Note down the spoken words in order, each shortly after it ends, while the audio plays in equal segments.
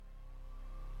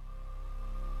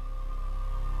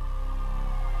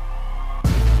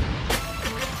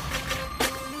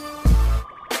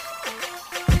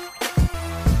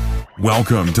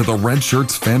Welcome to the Red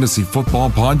Shirts Fantasy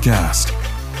Football Podcast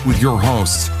with your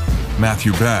hosts,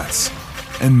 Matthew Betts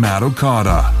and Matt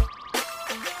Okada.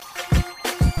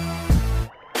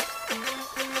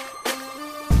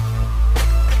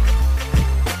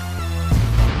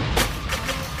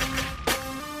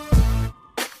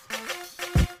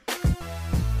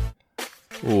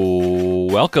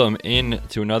 Welcome in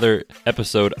to another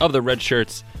episode of the Red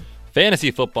Shirts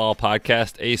Fantasy Football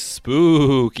Podcast, a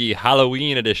spooky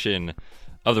Halloween edition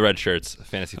of the Red Shirts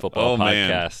Fantasy Football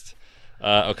Podcast.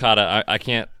 Okada, I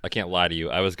can't lie to you.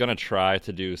 I was gonna try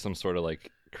to do some sort of like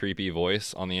creepy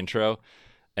voice on the intro,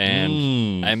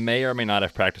 and I may or may not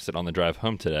have practiced it on the drive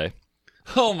home today.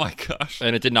 Oh my gosh!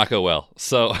 And it did not go well.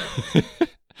 So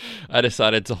I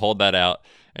decided to hold that out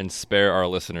and spare our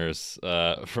listeners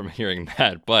from hearing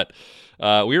that. But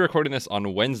we're recording this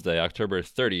on Wednesday, October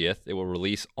 30th. It will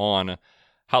release on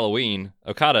Halloween.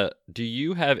 Okada, do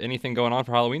you have anything going on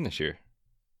for Halloween this year?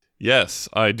 Yes,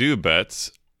 I do,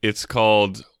 Bets. It's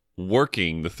called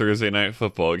working the Thursday night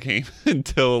football game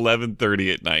until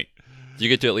 11:30 at night. Do you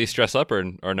get to at least dress up or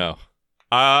no?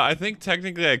 I think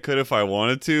technically I could if I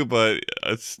wanted to, but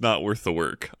it's not worth the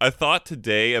work. I thought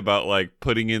today about like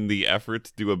putting in the effort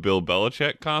to do a Bill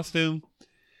Belichick costume.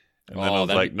 And then I was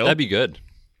like, nope. That'd be good.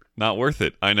 Not worth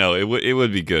it. I know it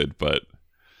would be good, but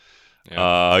so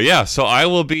I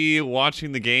will be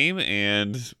watching the game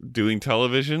and doing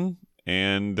television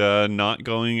and not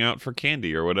going out for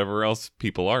candy or whatever else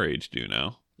people our age do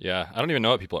now. Yeah, I don't even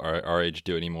know what people our age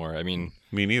do anymore. I mean,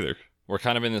 me neither. We're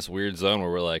kind of in this weird zone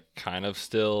where we're like kind of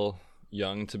still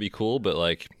young to be cool, but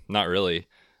like not really.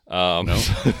 No.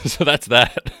 So that's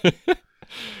that. Do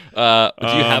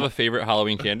you have a favorite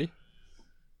Halloween candy?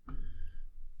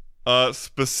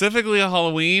 Specifically a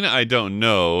Halloween, I don't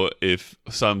know if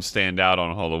some stand out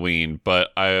on Halloween,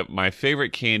 but my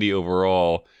favorite candy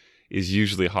overall is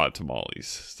usually hot tamales.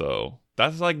 So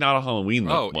that's like not a Halloween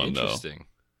one, though. Interesting.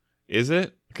 Is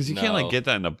it? Because you can't like get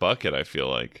that in a bucket, I feel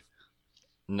like.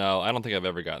 No, I don't think I've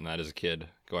ever gotten that as a kid,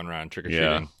 going around trick-or-treating.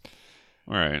 Yeah.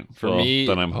 All right. For me,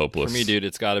 then I'm hopeless. For me, dude,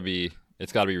 it's gotta be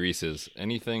Reese's.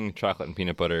 Anything chocolate and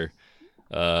peanut butter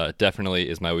definitely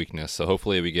is my weakness. So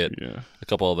hopefully we get a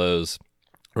couple of those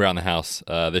around the house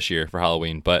this year for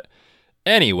Halloween. But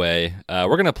anyway,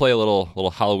 we're gonna play a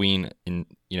little Halloween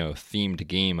themed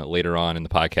game later on in the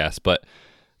podcast. But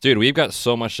dude, we've got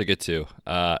so much to get to.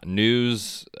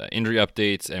 News, injury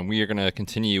updates, and we are gonna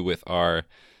continue with our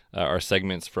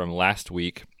segments from last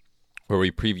week where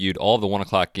we previewed all of the 1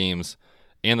 o'clock games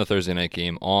and the Thursday night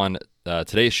game on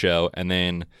today's show, and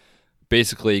then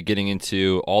basically getting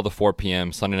into all the 4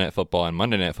 p.m. Sunday Night Football and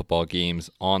Monday Night Football games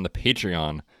on the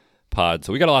Patreon pod.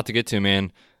 So we got a lot to get to,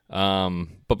 man.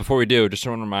 But before we do, just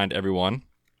want to remind everyone,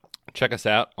 check us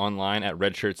out online at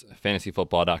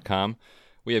redshirtsfantasyfootball.com.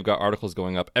 We have got articles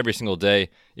going up every single day.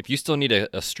 If you still need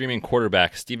a streaming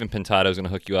quarterback, Steven Pintado is going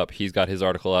to hook you up. He's got his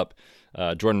article up.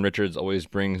 Jordan Richards always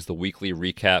brings the weekly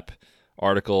recap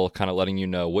article, kind of letting you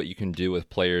know what you can do with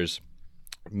players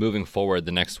moving forward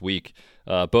the next week.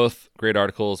 Both great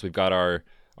articles. We've got our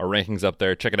rankings up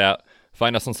there. Check it out.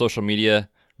 Find us on social media,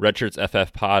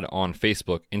 RedShirtsFF Pod on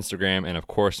Facebook, Instagram, and of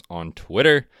course on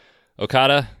Twitter.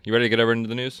 Okada, you ready to get over into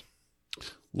the news?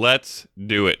 Let's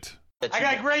do it. I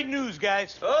got great news,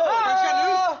 guys. Oh,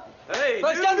 got news? Hey,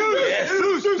 got news. Yes.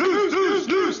 News.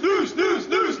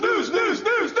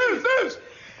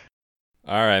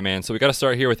 All right, man. So we got to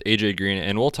start here with AJ Green,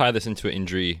 and we'll tie this into an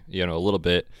injury, a little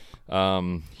bit.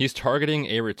 He's targeting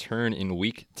a return in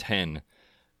week 10.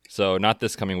 So not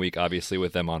this coming week, obviously,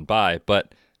 with them on bye,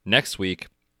 but next week.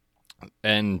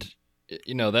 And,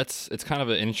 it's kind of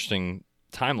an interesting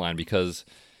timeline because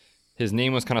his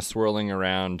name was kind of swirling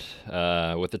around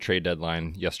with the trade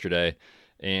deadline yesterday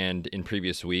and in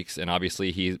previous weeks, and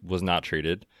obviously he was not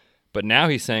traded. But now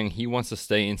he's saying he wants to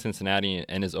stay in Cincinnati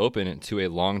and is open to a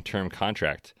long-term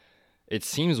contract. It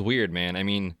seems weird, man. I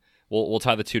mean, we'll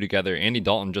tie the two together. Andy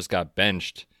Dalton just got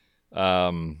benched.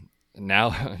 Now,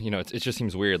 it just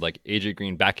seems weird. Like AJ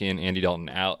Green back in, Andy Dalton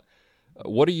out.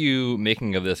 What are you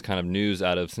making of this kind of news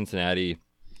out of Cincinnati,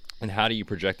 and how do you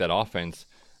project that offense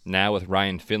now with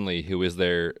Ryan Finley, who is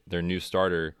their new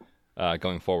starter,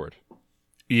 going forward?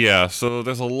 Yeah, so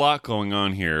there's a lot going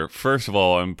on here. First of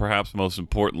all, and perhaps most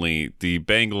importantly, the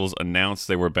Bengals announced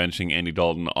they were benching Andy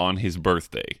Dalton on his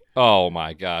birthday. Oh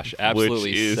my gosh,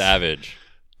 absolutely which is savage.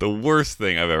 The worst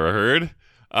thing I've ever heard.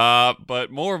 But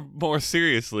more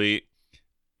seriously,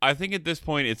 I think at this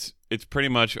point it's pretty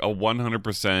much a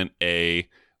 100%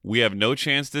 we have no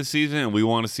chance this season, and we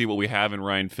want to see what we have in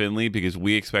Ryan Finley because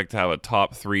we expect to have a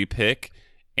top 3 pick,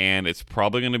 and it's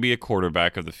probably going to be a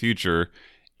quarterback of the future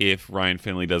if Ryan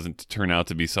Finley doesn't turn out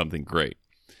to be something great.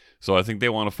 So I think they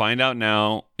want to find out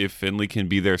now if Finley can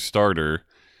be their starter.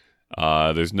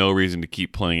 There's no reason to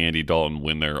keep playing Andy Dalton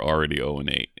when they're already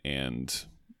 0-8. And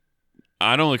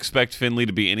I don't expect Finley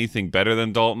to be anything better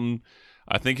than Dalton.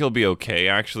 I think he'll be okay,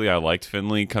 actually. I liked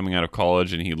Finley coming out of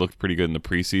college, and he looked pretty good in the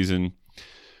preseason.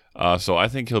 So I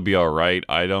think he'll be all right.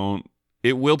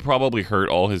 It will probably hurt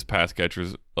all his pass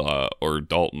catchers, or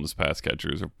Dalton's pass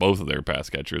catchers, or both of their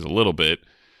pass catchers a little bit.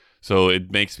 So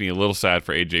it makes me a little sad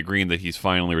for AJ Green that he's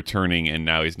finally returning, and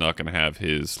now he's not going to have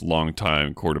his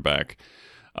longtime quarterback.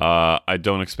 I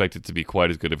don't expect it to be quite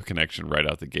as good of a connection right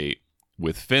out the gate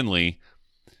with Finley.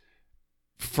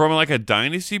 From like a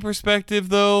dynasty perspective,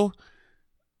 though,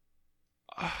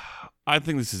 I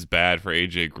think this is bad for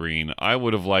AJ Green. I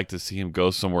would have liked to see him go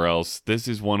somewhere else. This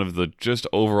is one of the just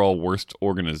overall worst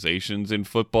organizations in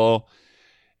football,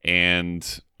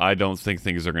 and I don't think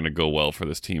things are going to go well for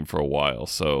this team for a while.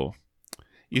 So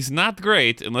he's not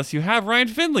great unless you have Ryan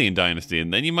Finley in Dynasty,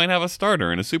 and then you might have a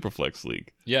starter in a Superflex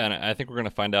league. Yeah, and I think we're going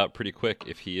to find out pretty quick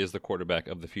if he is the quarterback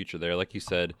of the future there. Like you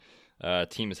said,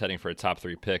 team is heading for a top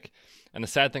 3 pick. And the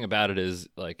sad thing about it is,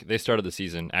 like, they started the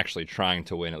season actually trying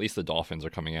to win. At least the Dolphins are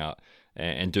coming out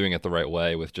and doing it the right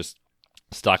way with just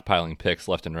stockpiling picks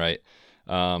left and right.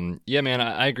 Yeah, man,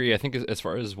 I agree. I think as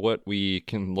far as what we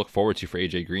can look forward to for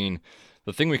AJ Green,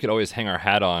 the thing we could always hang our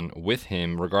hat on with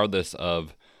him, regardless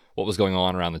of what was going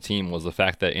on around the team, was the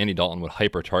fact that Andy Dalton would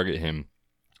hyper-target him.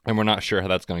 And we're not sure how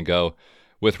that's going to go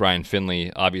with Ryan Finley,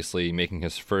 obviously making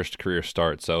his first career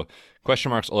start. So question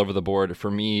marks all over the board. For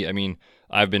me, I mean,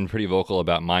 I've been pretty vocal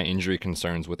about my injury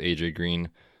concerns with AJ Green,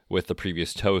 with the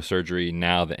previous toe surgery,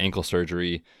 now the ankle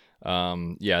surgery.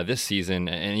 This season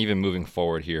and even moving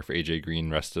forward here for AJ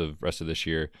Green, rest of this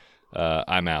year,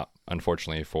 I'm out,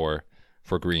 unfortunately, for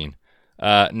Green.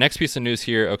 Next piece of news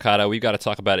here, Okada, we've got to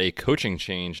talk about a coaching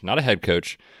change, not a head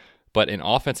coach, but an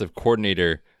offensive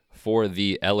coordinator for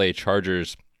the LA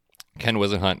Chargers. Ken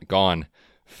Whisenhunt gone,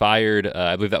 fired,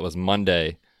 I believe that was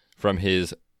Monday, from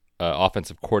his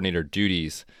offensive coordinator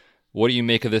duties. What do you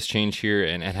make of this change here,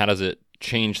 and how does it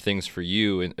change things for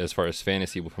you as far as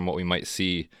fantasy from what we might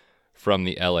see from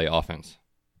the LA offense?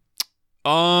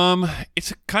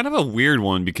 It's kind of a weird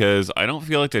one because I don't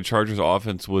feel like the Chargers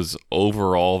offense was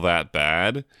overall that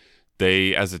bad.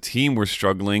 They, as a team, were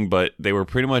struggling, but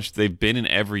they've been in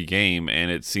every game,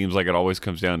 and it seems like it always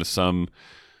comes down to some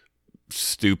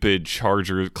stupid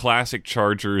classic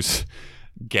Chargers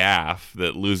gaffe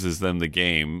that loses them the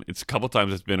game. It's a couple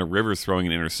times it's been a Rivers throwing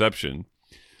an interception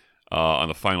on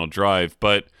the final drive,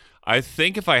 but I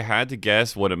think if I had to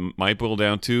guess what it might boil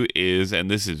down to is, and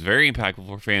this is very impactful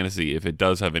for fantasy if it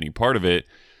does have any part of it,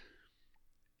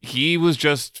 he was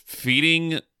just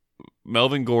feeding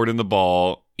Melvin Gordon the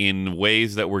ball in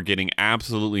ways that were getting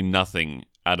absolutely nothing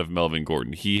out of Melvin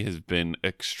Gordon. He has been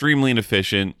extremely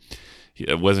inefficient.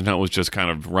 Whisenhunt was just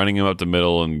kind of running him up the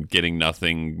middle and getting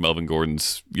nothing. Melvin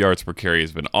Gordon's yards per carry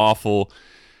has been awful.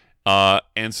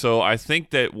 And so I think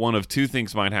that one of two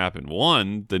things might happen.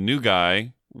 One, the new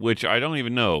guy, which I don't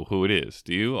even know who it is.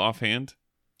 Do you offhand?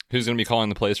 Who's going to be calling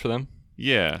the plays for them?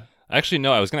 Yeah. Actually,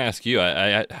 no, I was going to ask you.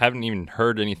 I haven't even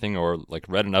heard anything or like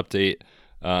read an update.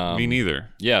 Me neither.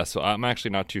 Yeah, so I'm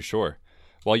actually not too sure.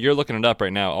 While you're looking it up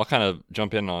right now, I'll kind of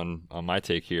jump in on my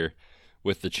take here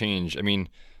with the change. I mean,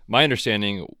 my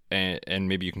understanding, and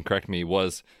maybe you can correct me,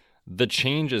 was the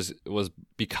change was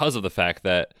because of the fact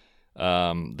that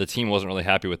the team wasn't really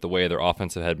happy with the way their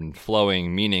offensive had been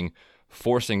flowing, meaning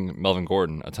forcing Melvin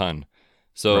Gordon a ton.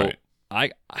 So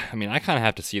right. I mean, I kind of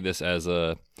have to see this as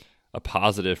a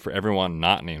positive for everyone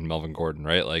not named Melvin Gordon,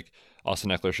 right? Like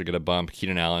Austin Eckler should get a bump.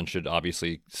 Keenan Allen should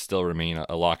obviously still remain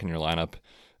a lock in your lineup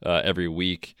every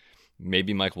week.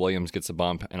 Maybe Mike Williams gets a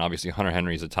bump, and obviously Hunter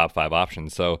Henry is a top 5 option.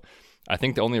 So I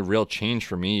think the only real change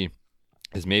for me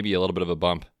is maybe a little bit of a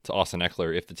bump to Austin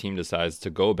Eckler if the team decides to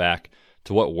go back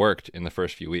to what worked in the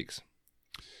first few weeks.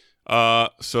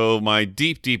 So my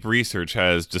deep research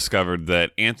has discovered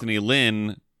that Anthony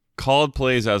Lynn called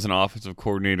plays as an offensive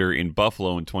coordinator in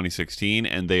Buffalo in 2016,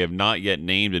 and they have not yet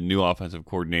named a new offensive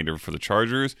coordinator for the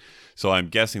Chargers. So I'm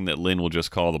guessing that Lynn will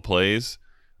just call the plays,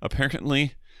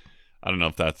 apparently. I don't know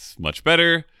if that's much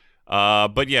better.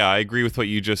 But yeah, I agree with what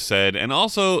you just said. And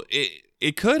also,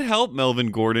 it could help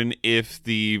Melvin Gordon if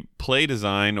the play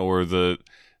design or the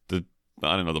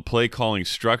play calling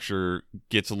structure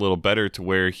gets a little better to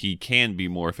where he can be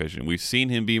more efficient. We've seen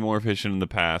him be more efficient in the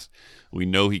past. We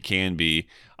know he can be.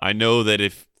 I know that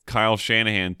if Kyle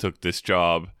Shanahan took this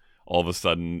job, all of a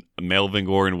sudden Melvin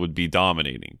Gordon would be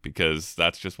dominating because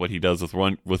that's just what he does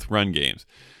with run games.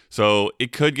 So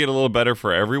it could get a little better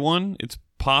for everyone. It's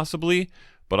possibly,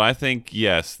 But I think,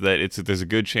 yes, that there's a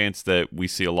good chance that we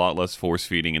see a lot less force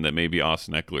feeding and that maybe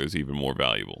Austin Eckler is even more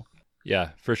valuable. Yeah,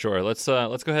 for sure. Let's go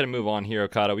ahead and move on here,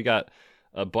 Okada. We got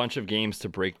a bunch of games to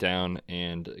break down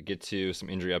and get to some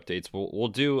injury updates. We'll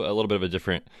do a little bit of a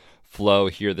different flow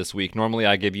here this week. Normally,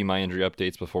 I give you my injury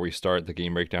updates before we start the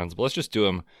game breakdowns, but let's just do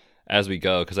them as we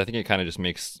go because I think it kind of just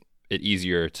makes it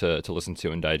easier to listen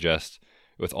to and digest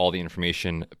with all the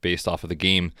information based off of the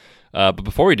game. But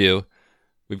before we do,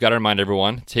 we've got to remind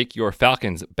everyone, take your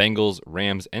Falcons, Bengals,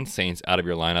 Rams, and Saints out of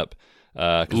your lineup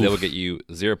because they will get you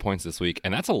 0 points this week.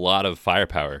 And that's a lot of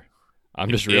firepower. I'm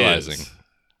just realizing.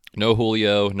 No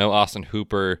Julio, no Austin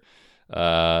Hooper,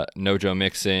 no Joe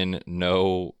Mixon,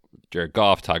 no Jared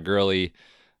Goff, Todd Gurley,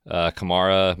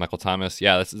 Kamara, Michael Thomas.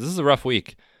 Yeah, this is a rough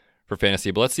week for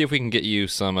fantasy, but let's see if we can get you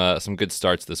some good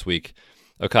starts this week.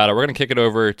 Okada, we're going to kick it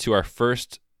over to our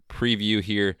first preview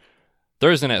here.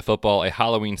 Thursday Night Football, a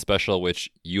Halloween special,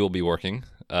 which you will be working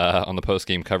on the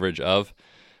post-game coverage of.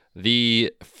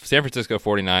 The San Francisco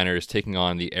 49ers taking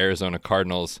on the Arizona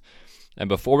Cardinals. And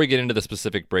before we get into the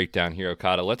specific breakdown here,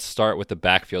 Okada, let's start with the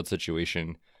backfield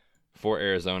situation for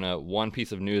Arizona. One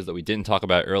piece of news that we didn't talk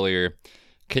about earlier,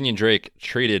 Kenyon Drake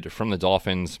traded from the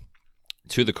Dolphins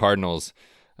to the Cardinals.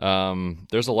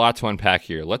 There's a lot to unpack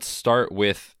here. Let's start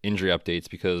with injury updates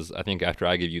because I think after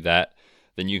I give you that,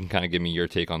 then you can kind of give me your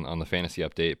take on the fantasy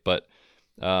update. But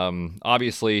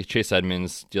obviously, Chase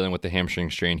Edmonds dealing with the hamstring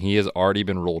strain. He has already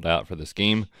been ruled out for this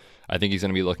game. I think he's going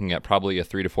to be looking at probably a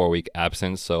 3 to 4 week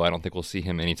absence, so I don't think we'll see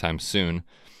him anytime soon.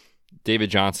 David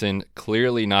Johnson,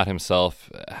 clearly not himself,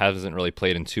 hasn't really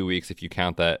played in 2 weeks if you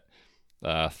count that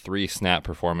 3-snap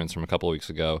performance from a couple of weeks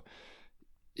ago.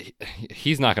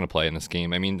 He's not going to play in this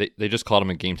game. I mean, they just called him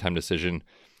a game-time decision.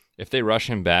 If they rush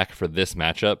him back for this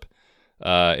matchup,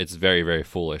 it's very, very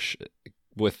foolish.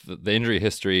 With the injury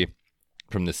history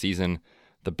from the season,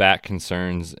 the back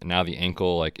concerns, and now the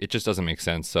ankle, it just doesn't make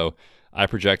sense. So I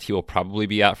project he will probably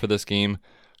be out for this game.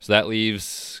 So that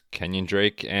leaves Kenyon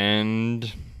Drake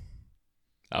and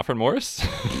Alfred Morris.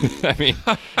 I mean,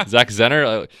 Zach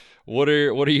Zenner. What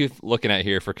are you looking at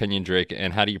here for Kenyon Drake,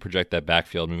 and how do you project that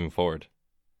backfield moving forward?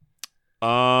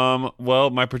 Well,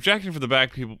 my projection for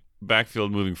the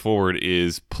backfield moving forward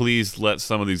is please let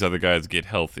some of these other guys get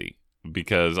healthy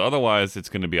because otherwise it's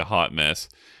going to be a hot mess.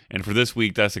 And for this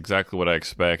week, that's exactly what I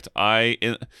expect.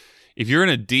 If you're in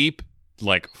a deep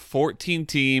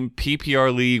 14-team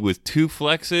PPR league with 2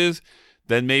 flexes,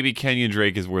 then maybe Kenyon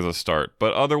Drake is worth a start.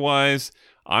 But otherwise,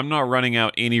 I'm not running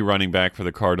out any running back for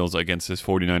the Cardinals against this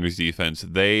 49ers defense.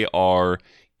 They are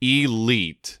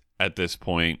elite at this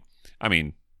point. I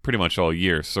mean, pretty much all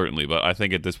year, certainly. But I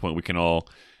think at this point we can all...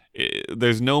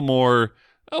 There's no more,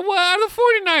 are the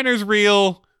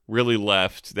 49ers really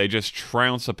left. They just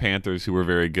trounced the Panthers, who were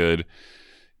very good.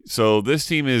 So this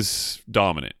team is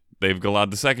dominant. They've allowed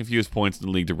the second fewest points in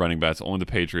the league to running backs. Only the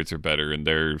Patriots are better, and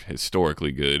they're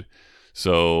historically good.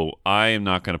 So I am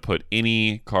not going to put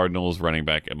any Cardinals running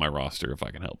back in my roster if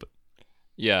I can help it.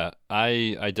 Yeah,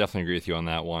 I definitely agree with you on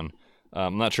that one.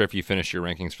 I'm not sure if you finished your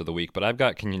rankings for the week, but I've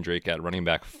got Kenyon Drake at running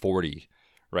back 40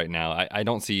 right now. I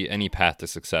don't see any path to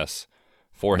success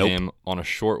for him on a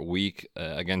short week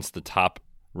against the top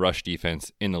rush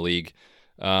defense in the league.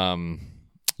 So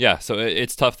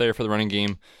it's tough there for the running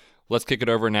game. Let's kick it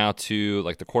over now to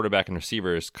the quarterback and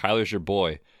receivers. Kyler's your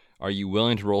boy. Are you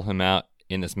willing to roll him out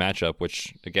in this matchup,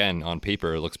 which, again, on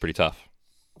paper, looks pretty tough?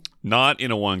 Not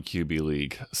in a 1 QB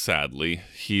league, sadly.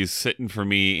 He's sitting for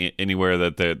me anywhere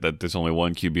that there's only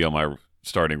 1 QB on my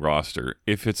starting roster.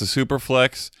 If it's a super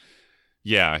flex,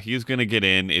 yeah, he's going to get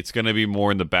in. It's going to be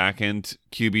more in the back end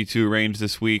QB2 range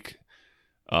this week.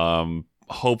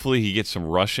 Hopefully he gets some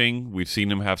rushing. We've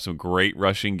seen him have some great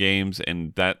rushing games,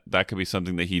 and that could be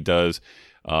something that he does,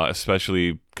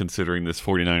 especially considering this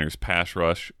 49ers pass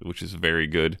rush, which is very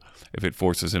good. If it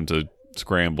forces him to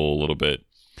scramble a little bit,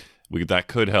 that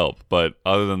could help. But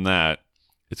other than that,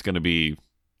 it's going to be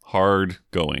hard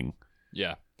going.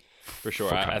 Yeah, for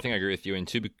sure. I think I agree with you. In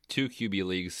two QB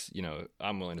leagues,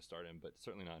 I'm willing to start him, but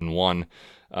certainly not in one.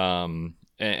 And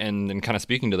then kind of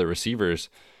speaking to the receivers,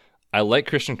 I like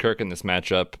Christian Kirk in this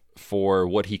matchup for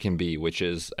what he can be, which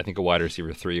is, I think, a wide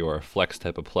receiver 3 or a flex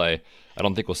type of play. I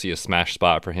don't think we'll see a smash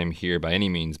spot for him here by any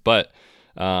means, but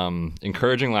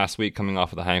encouraging last week coming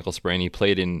off of the high ankle sprain. He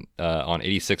played on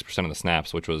 86% of the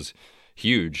snaps, which was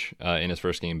huge in his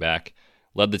first game back.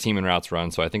 Led the team in routes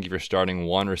run, so I think if you're starting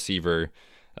one receiver,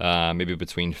 maybe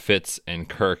between Fitz and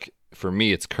Kirk, for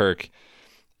me it's Kirk.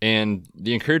 And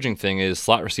the encouraging thing is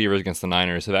slot receivers against the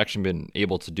Niners have actually been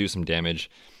able to do some damage.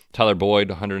 Tyler Boyd,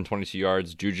 122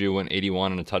 yards. Juju went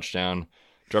 81 and a touchdown.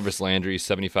 Jarvis Landry,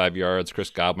 75 yards. Chris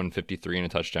Godwin, 53 and a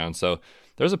touchdown. So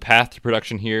there's a path to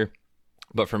production here,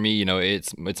 but for me,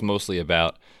 it's mostly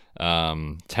about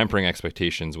tempering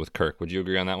expectations with Kirk. Would you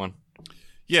agree on that one?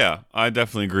 Yeah, I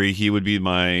definitely agree. He would be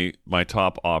my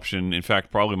top option. In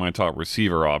fact, probably my top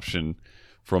receiver option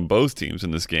from both teams in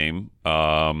this game.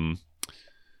 And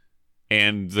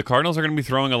the Cardinals are going to be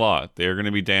throwing a lot. They're going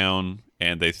to be down,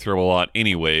 and they throw a lot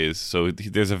anyways. So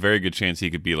there's a very good chance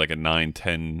he could be like a 9,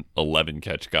 10, 11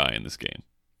 catch guy in this game.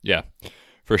 Yeah,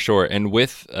 for sure. And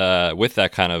with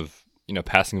that kind of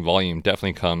passing volume,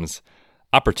 definitely comes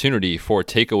opportunity for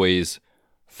takeaways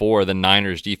for the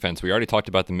Niners defense. We already talked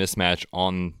about the mismatch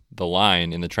on the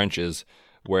line in the trenches,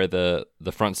 where the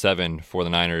front seven for the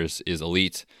Niners is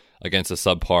elite against a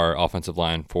subpar offensive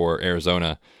line for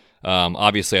Arizona.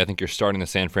 Obviously, I think you're starting the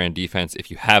San Fran defense if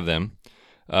you have them.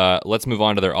 Let's move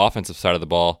on to their offensive side of the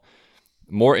ball.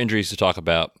 More injuries to talk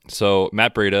about. So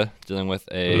Matt Breida dealing with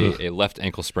a left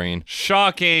ankle sprain.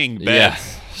 Shocking, Beth. Yeah,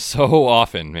 so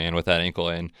often, man, with that ankle.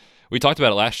 And we talked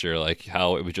about it last year, like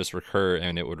how it would just recur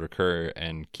and it would recur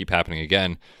and keep happening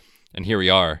again. And here we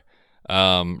are.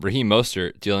 Raheem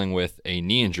Mostert dealing with a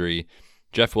knee injury.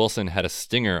 Jeff Wilson had a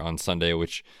stinger on Sunday,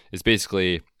 which is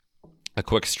basically a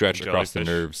quick stretch across the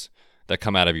nerves that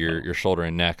come out of your shoulder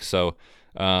and neck. So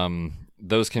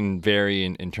those can vary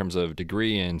in terms of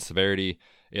degree and severity.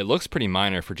 It looks pretty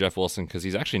minor for Jeff Wilson because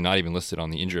he's actually not even listed on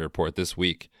the injury report this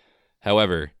week.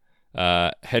 However,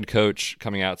 head coach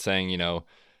coming out saying,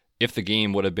 if the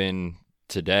game would have been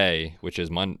today, which is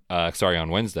on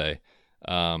Wednesday,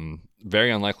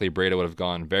 very unlikely Breida would have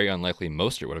gone, very unlikely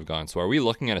Mostert would have gone. So are we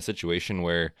looking at a situation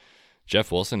where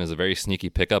Jeff Wilson is a very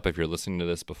sneaky pickup if you're listening to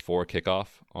this before kickoff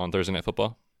on Thursday Night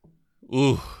Football?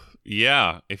 Ooh,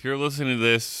 yeah. If you're listening to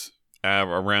this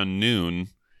around noon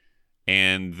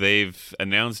and they've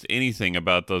announced anything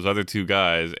about those other two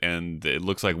guys and it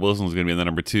looks like Wilson's going to be in the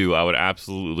number 2, I would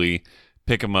absolutely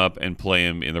pick him up and play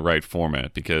him in the right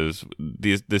format, because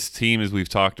this team, as we've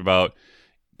talked about,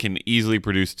 can easily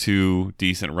produce 2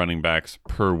 decent running backs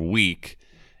per week.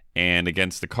 And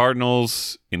against the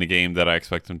Cardinals, in a game that I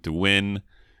expect them to win,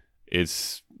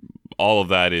 it's all of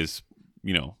that is,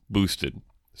 boosted.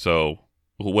 So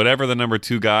whatever the number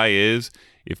 2 guy is,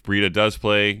 if Breida does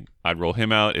play, I'd roll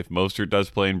him out. If Mostert does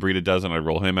play and Breida doesn't, I'd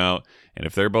roll him out. And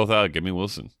if they're both out, give me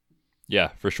Wilson. Yeah,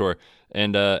 for sure.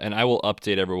 And I will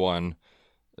update everyone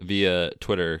via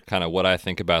Twitter kind of what I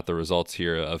think about the results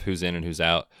here of who's in and who's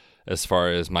out as far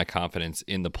as my confidence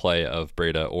in the play of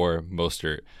Breida or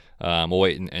Mostert. We'll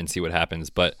wait and see what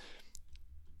happens. But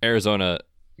Arizona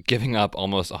giving up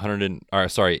almost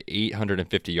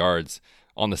 850 yards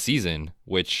on the season,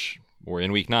 which we're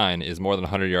in week 9, is more than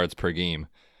 100 yards per game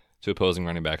to opposing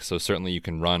running backs. So certainly you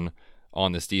can run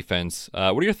on this defense.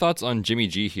 What are your thoughts on Jimmy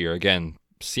G here? Again,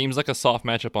 seems like a soft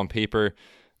matchup on paper,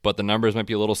 but the numbers might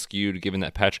be a little skewed given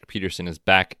that Patrick Peterson is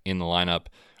back in the lineup.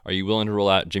 Are you willing to rule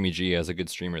out Jimmy G as a good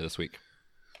streamer this week?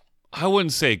 I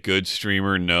wouldn't say good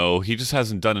streamer, no. He just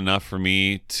hasn't done enough for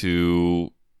me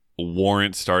to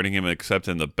warrant starting him except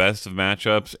in the best of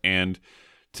matchups. And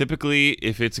typically,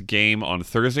 if it's a game on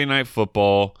Thursday Night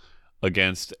Football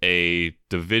against a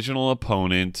divisional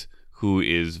opponent who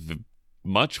is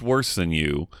much worse than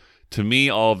you, to me,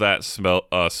 all of that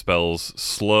spells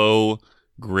slow,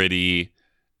 gritty,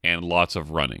 and lots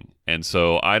of running. And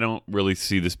so I don't really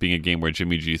see this being a game where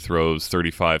Jimmy G throws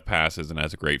 35 passes and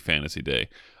has a great fantasy day.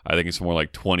 I think it's more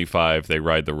like 25. They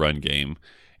ride the run game,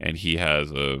 and he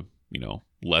has a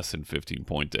less than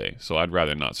 15-point day. So I'd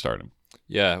rather not start him.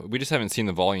 Yeah, we just haven't seen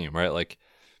the volume, right? Like,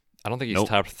 I don't think he's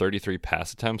topped 33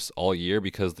 pass attempts all year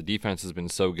because the defense has been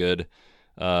so good,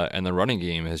 and the running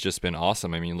game has just been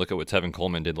awesome. I mean, look at what Tevin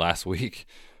Coleman did last week: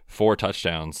 4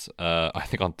 touchdowns, I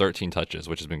think on 13 touches,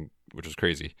 which was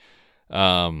crazy.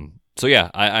 So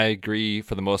yeah, I agree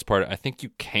for the most part. I think you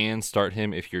can start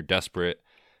him if you're desperate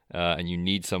and you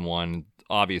need someone.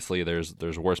 Obviously,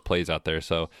 there's worse plays out there.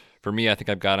 So for me, I think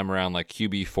I've got him around like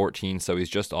QB 14, so he's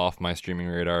just off my streaming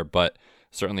radar, but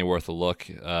certainly worth a look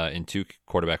in 2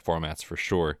 quarterback formats for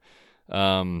sure.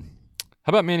 How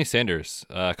about Manny Sanders?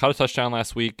 Caught a touchdown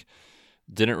last week.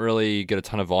 Didn't really get a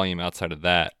ton of volume outside of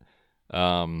that.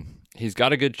 He's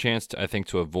got a good chance, I think,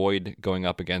 to avoid going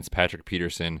up against Patrick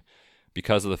Peterson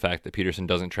because of the fact that Peterson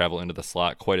doesn't travel into the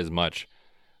slot quite as much.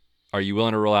 Are you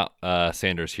willing to roll out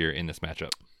Sanders here in this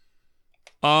matchup?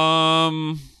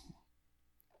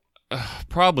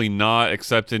 Probably not,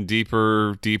 except in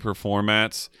deeper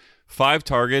formats. 5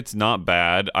 targets, not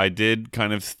bad. I did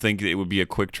kind of think it would be a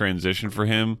quick transition for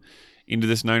him into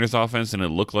this Niners offense, and it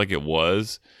looked like it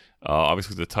was.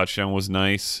 Obviously, the touchdown was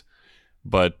nice,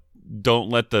 but don't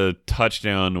let the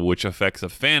touchdown, which affects the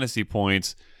fantasy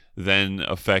points, then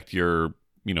affect your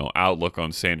outlook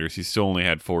on Sanders. He still only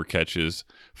had 4 catches.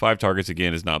 5 targets,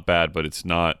 again, is not bad, but it's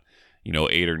not,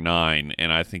 8 or 9.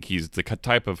 And I think he's the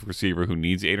type of receiver who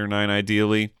needs 8 or 9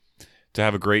 ideally to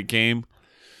have a great game.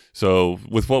 So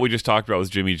with what we just talked about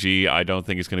with Jimmy G, I don't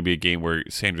think it's going to be a game where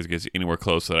Sanders gets anywhere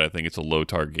close to that. I think it's a low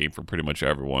target game for pretty much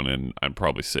everyone, and I'm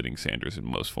probably sitting Sanders in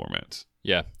most formats.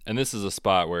 Yeah, and this is a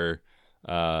spot where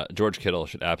George Kittle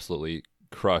should absolutely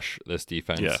crush this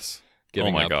defense. Yes.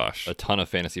 Giving up a ton of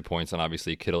fantasy points, and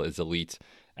obviously Kittle is elite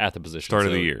at the position. Start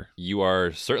of the year. You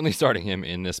are certainly starting him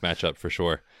in this matchup for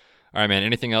sure. All right, man,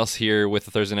 anything else here with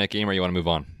the Thursday night game, or you want to move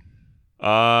on?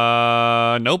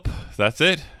 Nope. That's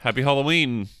it. Happy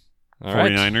Halloween, All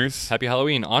 49ers. Right. Happy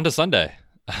Halloween. On to Sunday.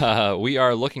 We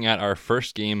are looking at our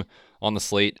first game on the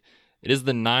slate. It is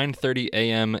the 9:30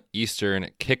 a.m. Eastern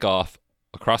kickoff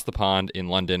across the pond in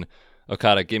London.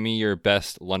 Okada, give me your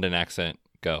best London accent.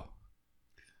 Go.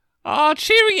 Oh,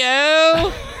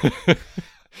 cheerio!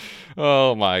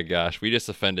 Oh my gosh, we just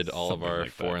offended all Something of our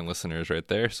like foreign listeners right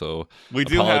there. So we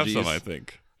do have some, I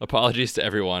think. Apologies to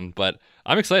everyone, but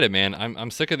I'm excited, man.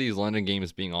 I'm sick of these London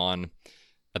games being on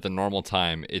at the normal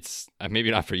time. It's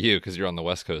maybe not for you because you're on the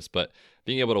West Coast, but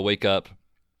being able to wake up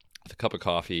with a cup of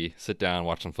coffee, sit down,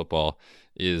 watch some football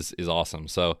is awesome.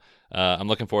 So I'm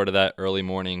looking forward to that early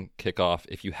morning kickoff.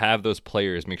 If you have those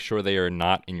players, make sure they are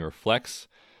not in your flex,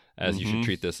 as you should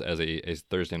treat this as a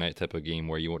Thursday night type of game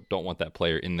where you don't want that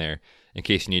player in there in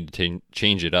case you need to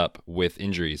change it up with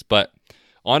injuries. But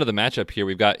on to the matchup here.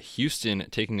 We've got Houston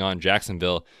taking on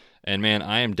Jacksonville. And, man,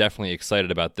 I am definitely excited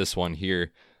about this one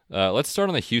here. Let's start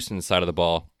on the Houston side of the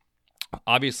ball.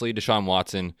 Obviously, Deshaun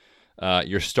Watson,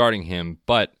 you're starting him.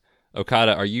 But,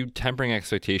 Okada, are you tempering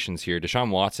expectations here? Deshaun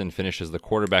Watson finishes the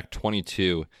quarterback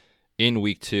 22 in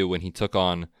Week 2 when he took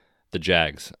on the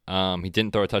Jags. He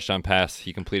didn't throw a touchdown pass.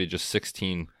 He completed just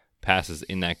 16 passes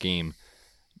in that game.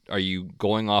 Are you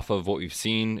going off of what we've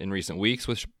seen in recent weeks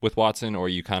with Watson, or are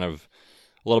you kind of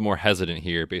a little more hesitant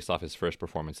here based off his first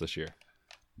performance this year?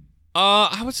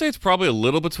 I would say it's probably a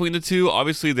little between the two.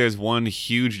 Obviously, there's one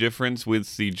huge difference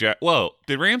with the Well,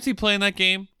 did Ramsey play in that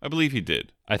game? I believe he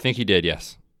did. I think he did,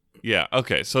 yes. Yeah,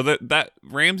 okay. So that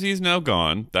Ramsey is now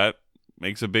gone. That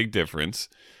makes a big difference.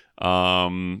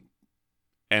 But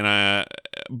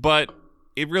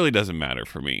it really doesn't matter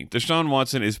for me. Deshaun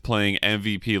Watson is playing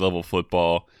MVP level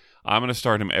football. I'm going to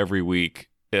start him every week.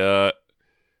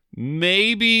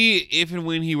 Maybe if and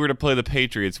when he were to play the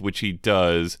Patriots, which he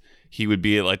does, he would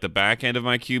be at like the back end of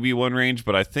my QB1 range,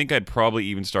 but I think I'd probably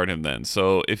even start him then.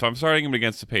 So if I'm starting him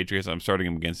against the Patriots, I'm starting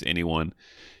him against anyone.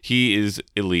 He is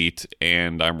elite,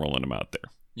 and I'm rolling him out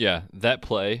there. Yeah, that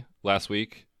play last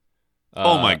week.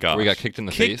 Oh my gosh. Where he got kicked in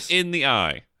the face. Kicked in the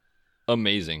eye.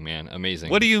 Amazing, man. Amazing.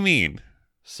 What do you mean?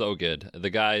 So good. The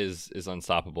guy is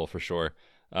unstoppable for sure.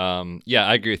 Yeah,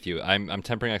 I agree with you. I'm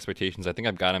tempering expectations. I think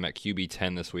I've got him at QB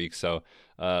 10 this week, so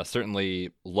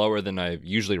certainly lower than I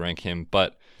usually rank him,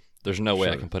 but there's no way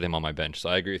I can put him on my bench. So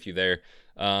I agree with you there.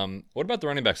 What about the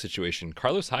running back situation?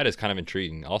 Carlos Hyde is kind of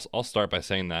intriguing. I'll start by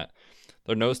saying that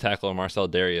their nose tackle, Marcel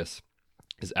Darius,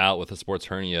 is out with a sports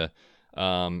hernia,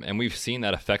 and we've seen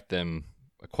that affect them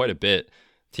quite a bit.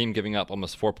 Team giving up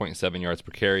almost 4.7 yards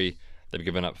per carry. They've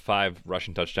given up 5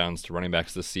 rushing touchdowns to running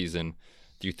backs this season.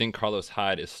 Do you think Carlos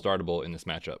Hyde is startable in this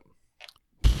matchup?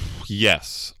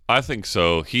 Yes, I think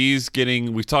so.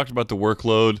 We've talked about the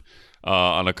workload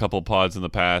on a couple pods in the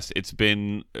past. It's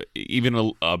been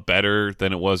even better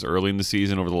than it was early in the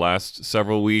season over the last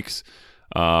several weeks.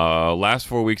 Last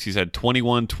 4 weeks, he's had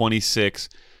 21, 26,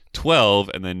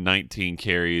 12, and then 19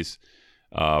 carries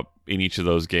in each of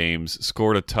those games.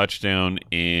 Scored a touchdown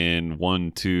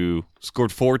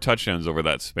scored 4 touchdowns over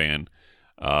that span,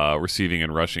 receiving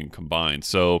and rushing combined.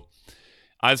 So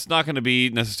it's not going to be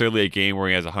necessarily a game where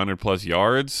he has 100-plus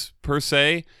yards per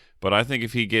se, but I think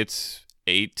if he gets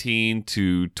 18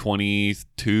 to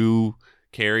 22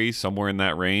 carries, somewhere in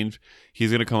that range, he's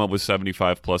going to come up with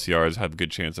 75-plus yards, have a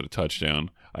good chance at a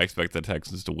touchdown. I expect the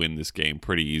Texans to win this game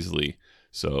pretty easily.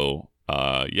 So,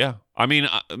 yeah. I mean,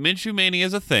 Minshew Mania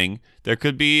is a thing. There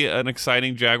could be an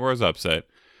exciting Jaguars upset,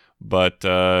 but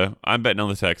I'm betting on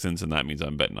the Texans, and that means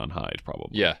I'm betting on Hyde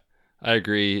probably. Yeah, I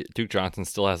agree. Duke Johnson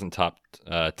still hasn't topped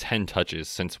 10 touches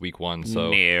since week 1,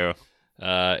 so no.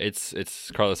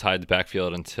 It's Carlos Hyde's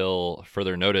backfield until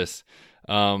further notice.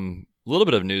 A little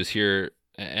bit of news here,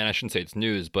 and I shouldn't say it's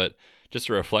news, but just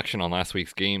a reflection on last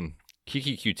week's game.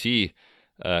 Kiki QT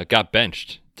got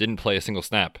benched, didn't play a single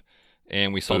snap,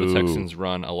 and we saw the Texans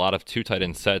run a lot of 2 tight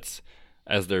end sets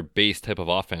as their base type of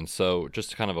offense. So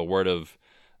just kind of a word of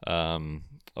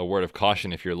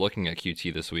caution if you're looking at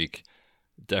QT this week.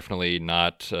 Definitely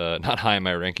not high in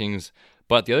my rankings.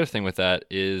 But the other thing with that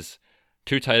is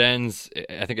 2 tight ends,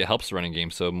 I think it helps the running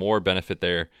game, so more benefit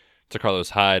there to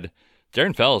Carlos Hyde.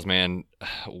 Darren Fells, man,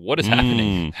 what is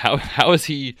happening? How is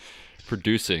he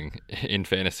producing in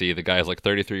fantasy? The guy is like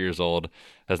 33 years old,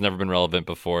 has never been relevant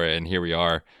before, and here we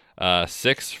are.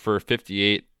 6 for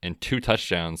 58 and 2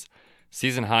 touchdowns.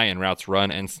 Season high in routes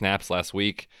run and snaps last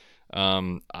week.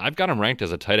 I've got him ranked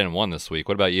as a tight end 1 this week.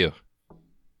 What about you?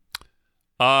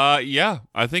 Yeah,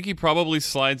 I think he probably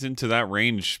slides into that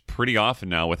range pretty often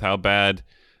now with how bad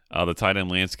the tight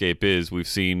end landscape is. We've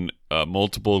seen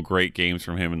multiple great games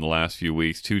from him in the last few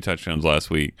weeks, 2 touchdowns last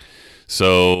week.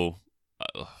 So,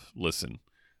 listen,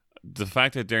 the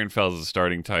fact that Darren Fells is a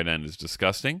starting tight end is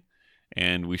disgusting,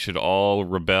 and we should all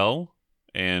rebel.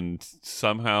 And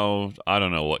somehow, I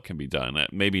don't know what can be done.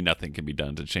 Maybe nothing can be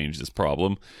done to change this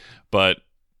problem. But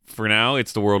for now,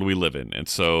 it's the world we live in. And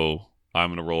so I'm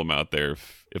going to roll him out there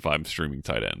if I'm streaming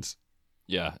tight ends.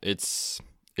 Yeah, it's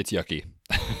yucky.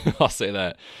 I'll say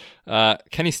that.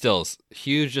 Kenny Stills,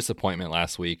 huge disappointment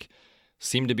last week.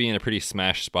 Seemed to be in a pretty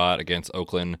smash spot against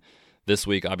Oakland. This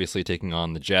week, obviously taking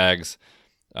on the Jags.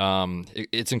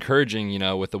 It's encouraging,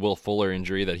 with the Will Fuller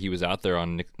injury that he was out there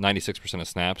on 96% of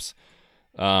snaps.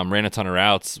 Ran a ton of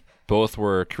routes. Both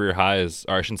were career highs,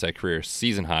 or I shouldn't say career,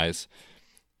 season highs.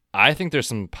 I think there's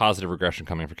some positive regression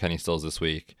coming for Kenny Stills this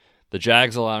week. The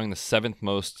Jags allowing the 7th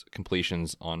most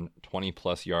completions on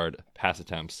 20-plus yard pass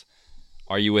attempts.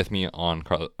 Are you with me on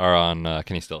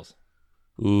Kenny Stills?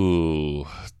 Ooh,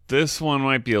 this one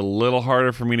might be a little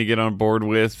harder for me to get on board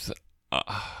with.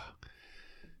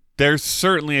 There's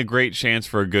certainly a great chance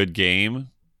for a good game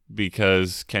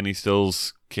because Kenny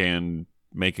Stills can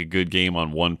make a good game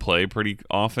on one play pretty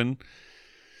often.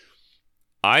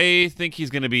 I think he's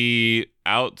going to be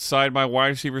outside my wide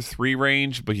receiver 3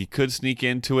 range, but he could sneak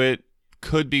into it.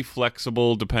 Could be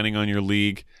flexible depending on your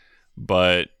league,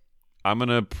 but I'm going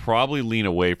to probably lean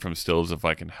away from Stills if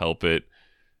I can help it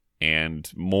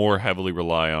and more heavily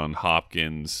rely on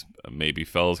Hopkins. Maybe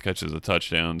Fells catches the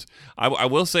touchdowns. I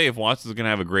will say if Watson's going to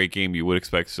have a great game, you would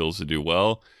expect Stills to do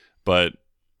well, but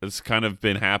it's kind of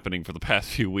been happening for the past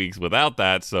few weeks without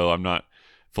that, so I'm not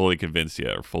fully convinced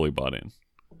yet or fully bought in.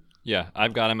 Yeah,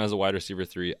 I've got him as a wide receiver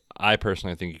 3. I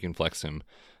personally think you can flex him.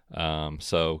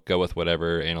 So go with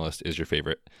whatever analyst is your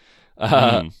favorite.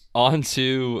 On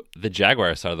to the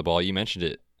Jaguar side of the ball. You mentioned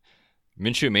it.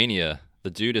 Minshew Mania. The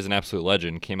dude is an absolute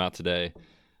legend. Came out today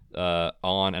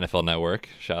on NFL Network.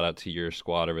 Shout out to your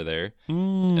squad over there.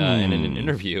 And in an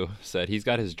interview said he's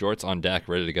got his jorts on deck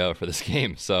ready to go for this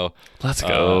game. So let's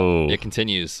go. It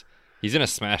continues. He's in a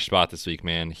smash spot this week,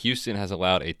 man. Houston has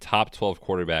allowed a top 12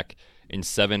 quarterback in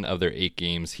 7 of their 8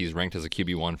 games. He's ranked as a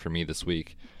QB1 for me this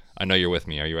week. I know you're with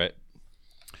me. Are you right?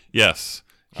 Yes.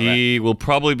 He will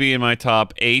probably be in my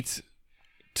top 8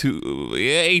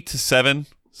 to 7,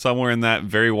 somewhere in that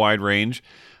very wide range.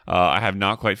 I have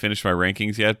not quite finished my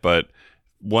rankings yet, but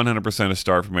 100% a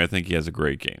start for me. I think he has a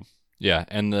great game. Yeah,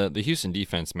 and the Houston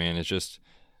defense, man, is just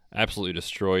absolutely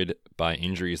destroyed by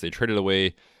injuries. They traded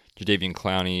away Jadeveon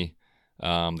Clowney.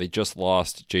 They just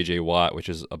lost J.J. Watt, which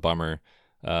is a bummer,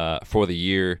 for the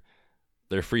year.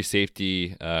 Their free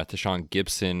safety, Tashawn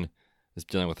Gibson, is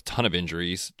dealing with a ton of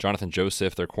injuries. Jonathan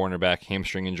Joseph, their cornerback,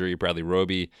 hamstring injury. Bradley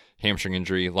Roby, hamstring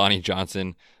injury. Lonnie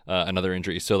Johnson, another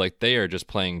injury. So, they are just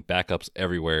playing backups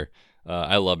everywhere.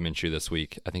 I love Minshew this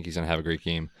week. I think he's going to have a great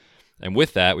game. And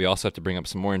with that, we also have to bring up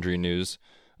some more injury news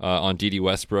on D.D.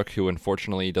 Westbrook, who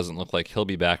unfortunately doesn't look like he'll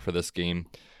be back for this game,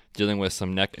 dealing with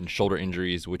some neck and shoulder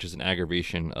injuries, which is an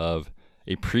aggravation of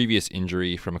a previous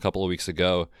injury from a couple of weeks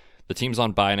ago. The team's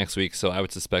on bye next week, so I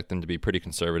would suspect them to be pretty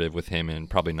conservative with him and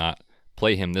probably not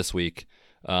play him this week.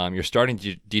 You're starting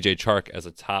DJ Chark as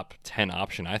a top 10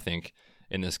 option, I think,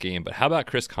 in this game. But how about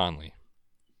Chris Conley?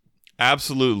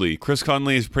 Absolutely. Chris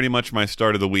Conley is pretty much my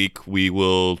start of the week. We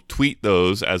will tweet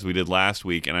those as we did last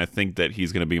week, and I think that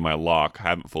he's going to be my lock. I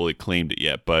haven't fully claimed it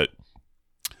yet, but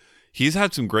he's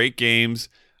had some great games.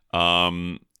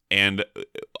 And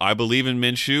I believe in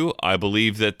Minshew. I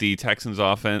believe that the Texans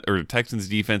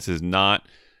defense is not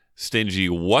stingy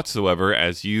whatsoever,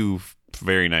 as you've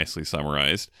very nicely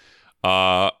summarized.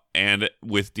 And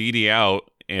with Dede out,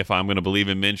 if I'm going to believe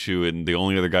in Minshew and the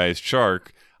only other guy is Chark,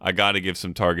 I got to give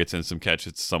some targets and some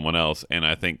catches to someone else. And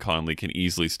I think Conley can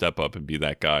easily step up and be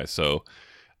that guy. So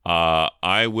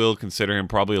I will consider him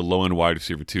probably a low-end wide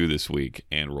receiver 2 this week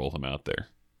and roll him out there.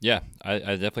 Yeah, I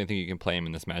definitely think you can play him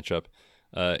in this matchup.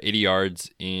 80 yards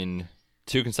in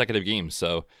 2 consecutive games.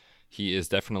 So he is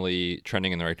definitely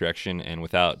trending in the right direction. And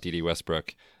without D.D.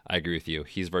 Westbrook, I agree with you.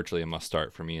 He's virtually a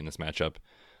must-start for me in this matchup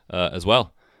as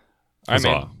well. All right,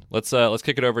 man. Let's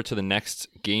kick it over to the next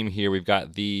game here. We've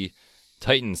got the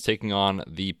Titans taking on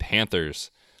the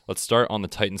Panthers. Let's start on the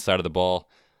Titans side of the ball.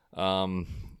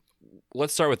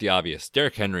 Let's start with the obvious.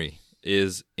 Derrick Henry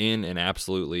is in an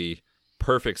absolutely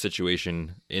perfect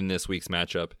situation in this week's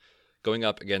matchup, going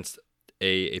up against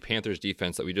a Panthers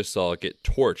defense that we just saw get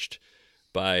torched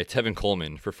by Tevin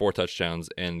Coleman for 4 touchdowns,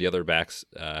 and the other backs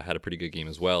had a pretty good game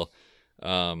as well.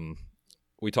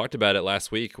 We talked about it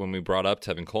last week when we brought up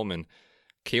Tevin Coleman.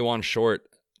 K'Wan Short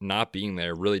not being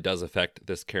there really does affect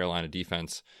this Carolina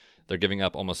defense. They're giving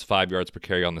up almost 5 yards per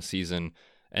carry on the season,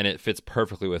 and it fits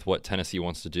perfectly with what Tennessee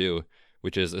wants to do,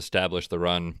 which is establish the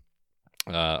run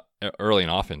early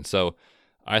and often. So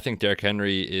I think Derrick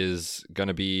Henry is going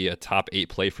to be a top 8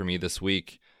 play for me this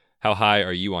week. How high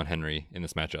are you on Henry in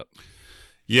this matchup?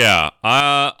 Yeah,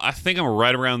 I think I'm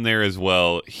right around there as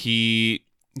well. He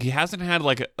hasn't had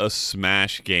like a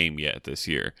smash game yet this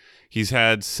year. He's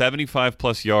had 75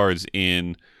 plus yards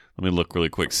in, let me look really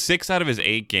quick, 6 out of his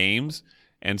 8 games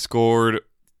and scored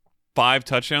 5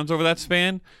 touchdowns over that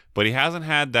span, but he hasn't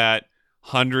had that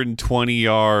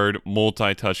 120-yard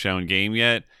multi-touchdown game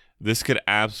yet. This could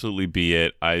absolutely be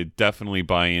it. I definitely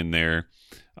buy in there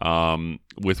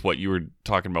with what you were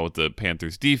talking about with the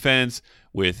Panthers defense,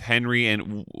 with Henry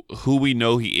and who we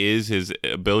know he is, his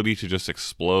ability to just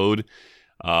explode,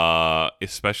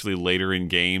 especially later in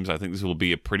games. I think this will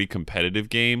be a pretty competitive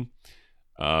game.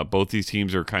 Both these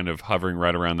teams are kind of hovering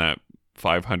right around that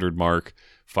 500 mark,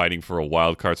 fighting for a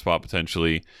wild card spot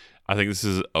potentially. I think this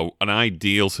is an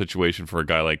ideal situation for a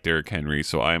guy like Derrick Henry,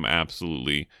 so I am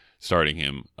absolutely starting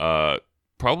him.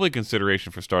 Probably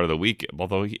consideration for start of the week,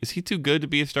 although is he too good to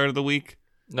be a start of the week?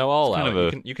 No, I'll allow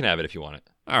it. You can have it if you want it.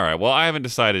 All right. Well, I haven't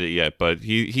decided it yet, but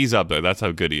he's up there. That's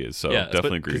how good he is. So yeah,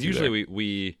 definitely agree with you there.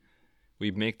 Usually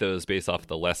we make those based off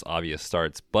the less obvious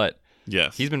starts, but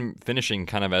yes, he's been finishing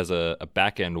kind of as a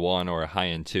back end 1 or a high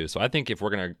end 2. So I think if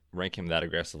we're gonna rank him that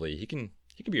aggressively, he can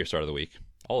be your start of the week.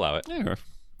 I'll allow it. Yeah,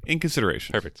 in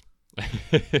consideration. Perfect.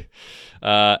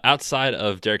 Outside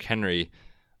of Derrick Henry,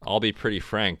 I'll be pretty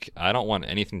frank. I don't want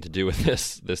anything to do with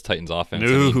this Titans offense. No.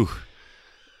 I mean,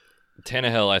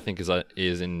 Tannehill, I think,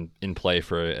 is in play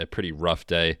for a pretty rough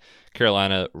day.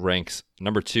 Carolina ranks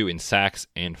number 2 in sacks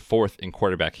and 4th in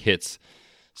quarterback hits.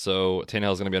 So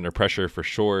Tannehill is going to be under pressure for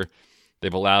sure.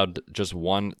 They've allowed just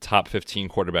 1 top 15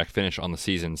 quarterback finish on the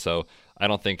season. So I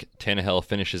don't think Tannehill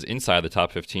finishes inside the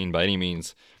top 15 by any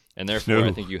means. And therefore,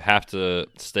 I think you have to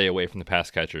stay away from the pass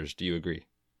catchers. Do you agree?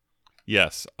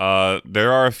 Yes.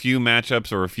 There are a few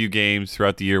matchups or a few games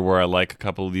throughout the year where I like a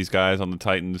couple of these guys on the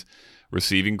Titans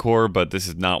receiving core, but this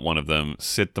is not one of them.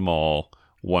 Sit them all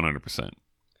 100%.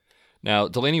 Now,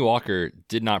 Delanie Walker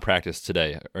did not practice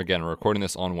today. Again, we're recording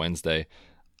this on Wednesday.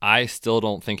 I still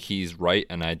don't think he's right,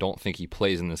 and I don't think he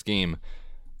plays in this game.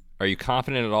 Are you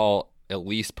confident at all at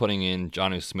least putting in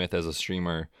Jonnu Smith as a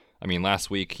streamer? I mean, last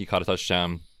week he caught a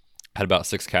touchdown, had about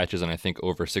 6 catches, and I think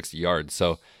over 60 yards.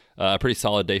 So a pretty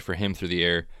solid day for him through the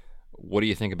air. What do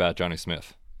you think about Jonnu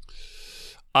Smith?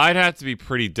 I'd have to be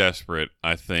pretty desperate,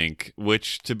 I think,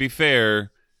 which, to be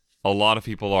fair, a lot of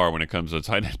people are when it comes to the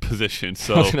tight end position.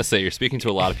 So I was going to say, you're speaking to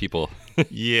a lot of people.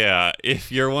 Yeah, if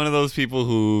you're one of those people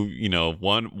who,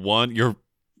 you're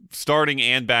starting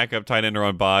and backup tight end are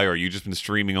on bye, or you've just been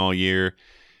streaming all year,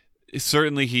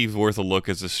 certainly he's worth a look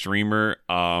as a streamer.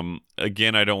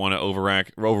 Again, I don't want to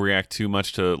overreact too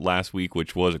much to last week,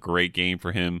 which was a great game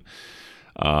for him.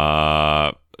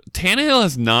 Tannehill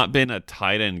has not been a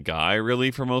tight end guy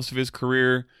really for most of his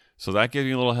career, so that gives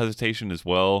me a little hesitation as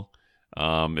well.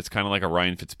 It's kind of like a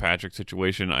Ryan Fitzpatrick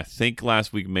situation. I think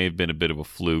last week may have been a bit of a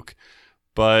fluke,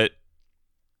 but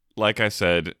like I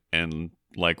said, and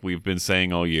like we've been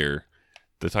saying all year,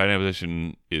 the tight end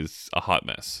position is a hot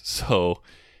mess. So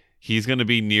he's going to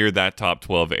be near that top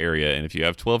 12 area, and if you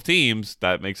have 12 teams,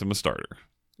 that makes him a starter.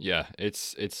 Yeah,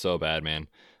 it's so bad, man.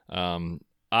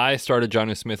 I started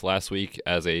Jonnu Smith last week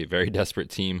as a very desperate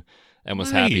team and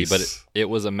was happy, but it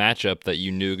was a matchup that you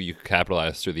knew you could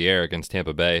capitalize through the air against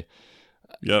Tampa Bay.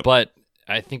 Yep. But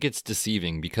I think it's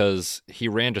deceiving because he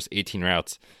ran just 18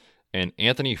 routes, and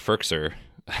Anthony Firkser,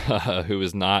 who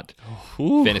is not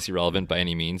fantasy relevant by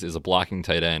any means, is a blocking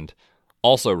tight end,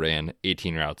 also ran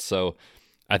 18 routes. So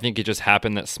I think it just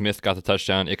happened that Smith got the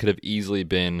touchdown. It could have easily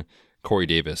been Corey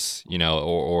Davis,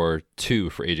 or 2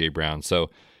 for A.J. Brown. So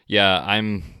yeah,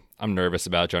 I'm nervous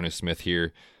about Jonnu Smith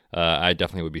here. I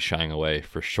definitely would be shying away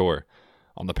for sure.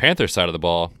 On the Panthers side of the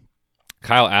ball,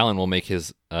 Kyle Allen will make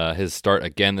his start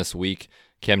again this week.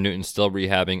 Cam Newton's still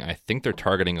rehabbing. I think they're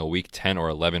targeting a week 10 or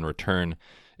 11 return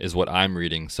is what I'm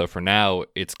reading. So for now,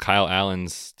 it's Kyle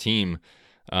Allen's team.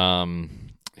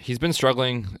 He's been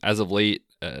struggling as of late,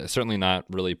 certainly not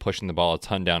really pushing the ball a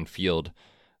ton downfield.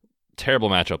 Terrible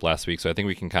matchup last week, so I think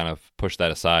we can kind of push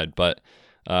that aside. But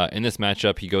In this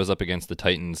matchup, he goes up against the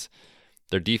Titans.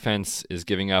 Their defense is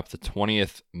giving up the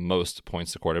 20th most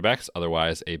points to quarterbacks,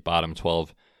 otherwise a bottom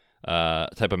 12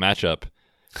 type of matchup.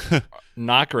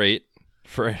 Not great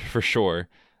for sure.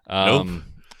 Nope.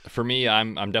 For me,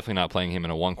 I'm definitely not playing him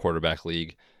in a 1 quarterback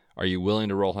league. Are you willing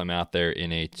to roll him out there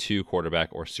in a 2 quarterback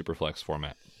or super flex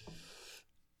format?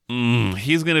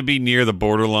 He's going to be near the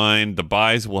borderline. The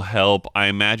buys will help. I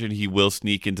imagine he will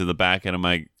sneak into the back end of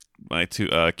my two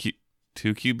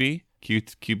QB,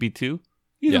 QB2,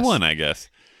 either one, I guess.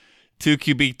 2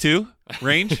 QB2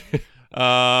 range.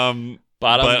 I'm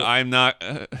not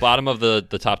bottom of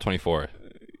the top 24.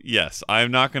 Yes,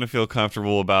 I'm not going to feel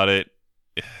comfortable about it.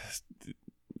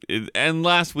 And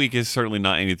last week is certainly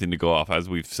not anything to go off. As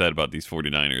we've said about these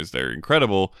 49ers, they're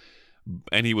incredible.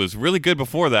 And he was really good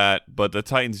before that, but the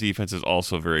Titans defense is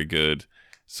also very good.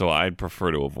 So I'd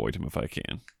prefer to avoid him if I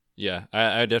can. Yeah,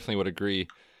 I definitely would agree.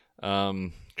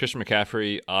 Christian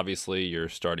McCaffrey, obviously you're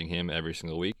starting him every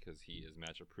single week because he is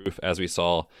matchup proof, as we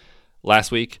saw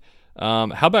last week.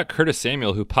 How about Curtis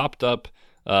Samuel, who popped up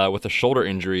with a shoulder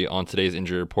injury on today's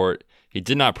injury report? He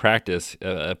did not practice.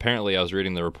 Apparently, I was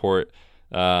reading the report.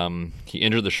 He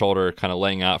injured the shoulder, kind of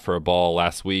laying out for a ball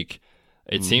last week.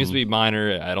 It seems to be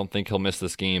minor. I don't think he'll miss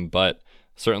this game, but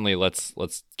certainly let's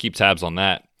keep tabs on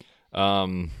that.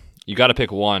 You got to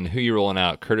pick one. Who you rolling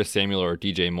out, Curtis Samuel or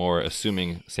DJ Moore,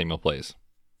 assuming Samuel plays?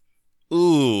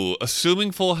 Ooh,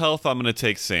 assuming full health, I'm going to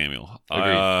take Samuel.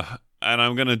 Agreed. And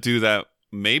I'm going to do that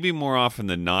maybe more often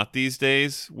than not these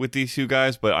days with these two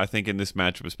guys, but I think in this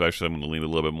matchup especially, I'm going to lean a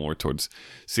little bit more towards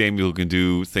Samuel, who can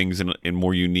do things in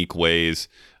more unique ways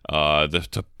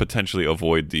to potentially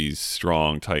avoid these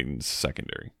strong Titans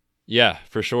secondary. Yeah,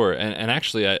 for sure. And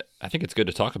actually, I think it's good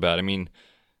to talk about. I mean,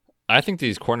 I think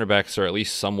these cornerbacks are at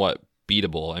least somewhat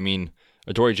beatable. I mean,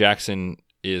 Adoree Jackson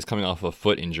is coming off a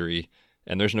foot injury,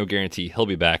 and there's no guarantee he'll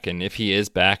be back. And if he is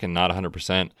back and not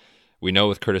 100%, we know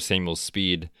with Curtis Samuel's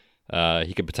speed,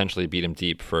 he could potentially beat him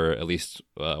deep for at least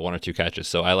 1 or 2 catches.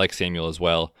 So I like Samuel as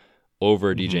well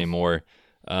over DJ Moore.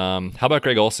 How about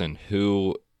Greg Olsen,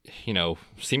 who,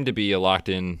 seemed to be a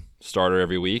locked-in starter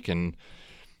every week, and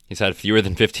he's had fewer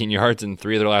than 15 yards in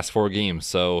 3 of their last 4 games.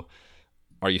 So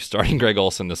are you starting Greg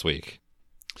Olsen this week?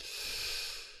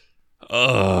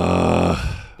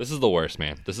 This is the worst,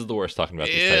 man. This is the worst talking about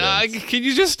these tight ends. Can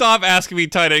you just stop asking me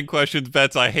tight end questions,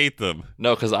 Betts? I hate them.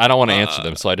 No, because I don't want to answer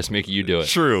them, so I just make you do it.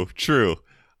 True.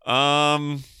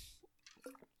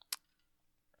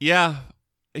 Yeah,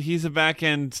 he's a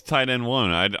back-end tight end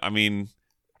 1. I mean,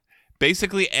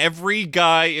 basically every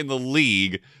guy in the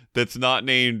league that's not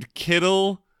named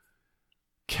Kittle,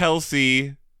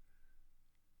 Kelsey,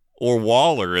 or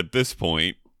Waller at this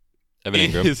point. Evan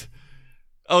Ingram.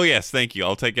 Oh, yes, thank you.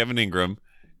 I'll take Evan Ingram.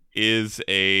 Is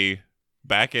a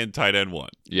back-end tight end 1.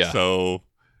 Yeah. So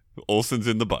Olsen's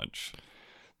in the bunch.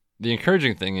 The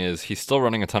encouraging thing is he's still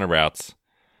running a ton of routes.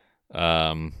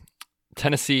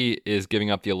 Tennessee is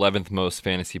giving up the 11th most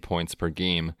fantasy points per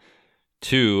game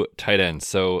to tight ends.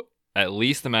 So at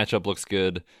least the matchup looks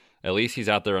good. At least he's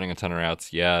out there running a ton of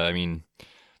routes. Yeah, I mean,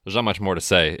 there's not much more to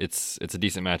say. It's a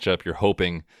decent matchup. You're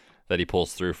hoping that he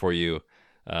pulls through for you,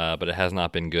 but it has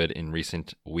not been good in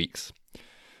recent weeks.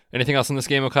 Anything else in this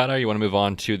game, Okada? You want to move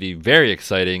on to the very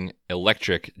exciting,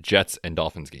 electric Jets and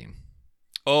Dolphins game?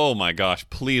 Oh my gosh,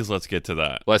 please let's get to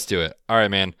that. Let's do it. All right,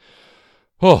 man.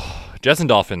 Oh, Jets and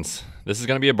Dolphins. This is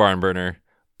going to be a barn burner.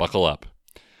 Buckle up.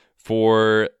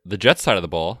 For the Jets side of the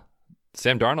ball,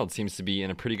 Sam Darnold seems to be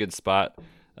in a pretty good spot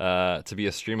to be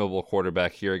a streamable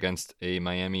quarterback here against a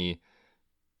Miami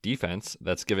defense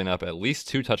that's given up at least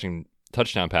 2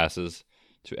 touchdown passes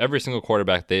to every single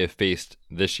quarterback they have faced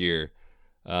this year.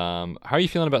 How are you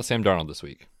feeling about Sam Darnold this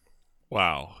week?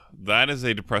 Wow, that is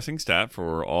a depressing stat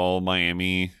for all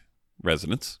Miami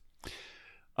residents.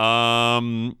 Yeah,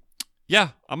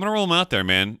 I'm going to roll him out there,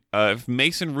 man. If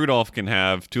Mason Rudolph can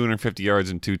have 250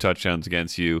 yards and 2 touchdowns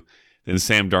against you, then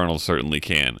Sam Darnold certainly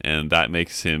can, and that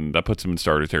puts him in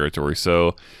starter territory.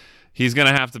 So he's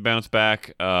going to have to bounce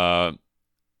back.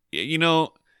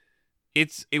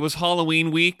 It was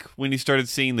Halloween week when you started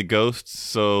seeing the ghosts,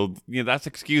 so that's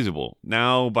excusable.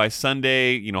 Now by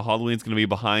Sunday, Halloween's going to be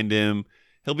behind him.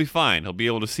 He'll be fine. He'll be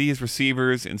able to see his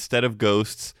receivers instead of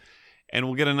ghosts, and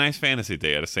we'll get a nice fantasy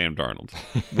day out of Sam Darnold.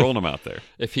 Rolling him out there.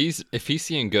 If he's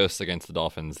seeing ghosts against the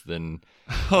Dolphins, then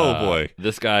boy,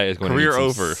 this guy is going Career to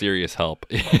need some over. Serious help.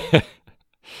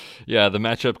 Yeah, the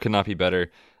matchup could not be better.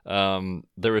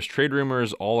 There was trade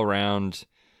rumors all around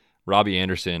Robbie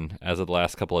Anderson as of the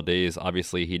last couple of days.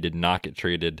 Obviously, he did not get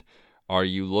traded. Are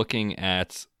you looking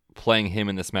at playing him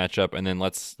in this matchup? And then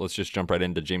let's just jump right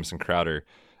into Jamison Crowder.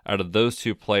 Out of those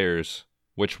 2 players,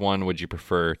 which one would you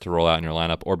prefer to roll out in your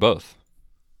lineup, or both?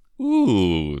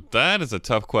 Ooh, that is a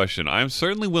tough question. I'm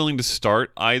certainly willing to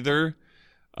start either.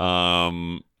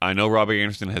 I know Robbie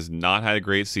Anderson has not had a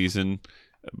great season.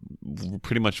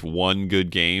 Pretty much one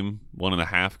good game,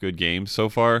 1.5 good games so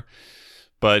far.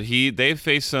 But they've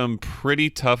faced some pretty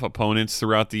tough opponents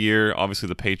throughout the year. Obviously,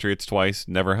 the Patriots twice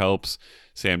never helps.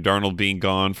 Sam Darnold being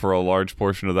gone for a large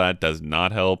portion of that does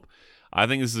not help. I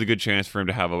think this is a good chance for him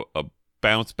to have a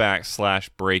bounce back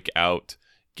 / breakout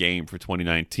game for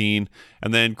 2019.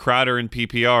 And then Crowder in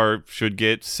PPR should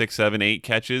get 6, 7, 8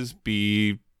 catches,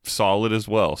 be solid as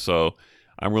well. So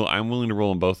I'm willing to roll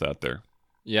them both out there.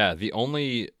 Yeah, the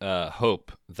only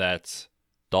hope that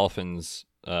Dolphins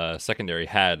secondary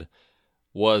had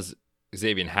was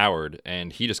Xavier Howard,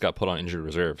 and he just got put on injured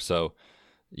reserve. So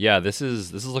yeah, this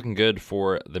is looking good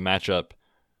for the matchup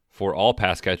for all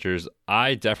pass catchers.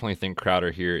 I definitely think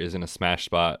Crowder here is in a smash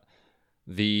spot.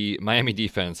 The Miami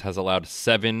defense has allowed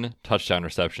 7 touchdown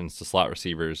receptions to slot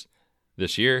receivers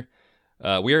this year.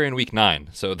 We are in week 9,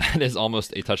 so that is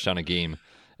almost a touchdown a game.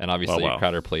 And obviously, wow.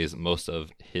 Crowder plays most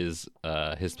of his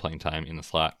playing time in the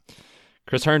slot.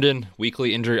 Chris Herndon,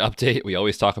 weekly injury update. We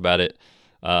always talk about it.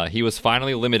 He was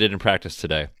finally limited in practice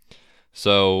today.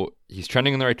 So he's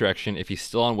trending in the right direction. If he's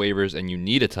still on waivers and you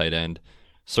need a tight end,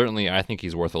 certainly I think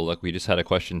he's worth a look. We just had a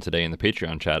question today in the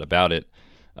Patreon chat about it.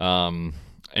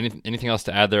 Anything else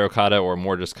to add there, Okada, or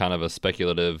more just kind of a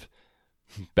speculative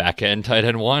back-end tight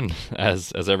end one,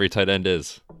 as every tight end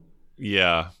is?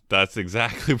 Yeah, that's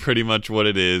exactly pretty much what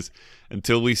it is.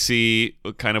 Until we see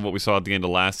kind of what we saw at the end of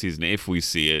last season, if we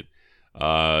see it,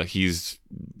 he's,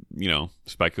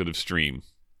 speculative stream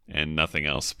and nothing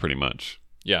else pretty much.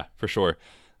 Yeah, for sure.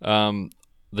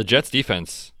 The Jets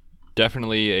defense,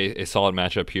 definitely a solid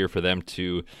matchup here for them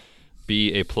to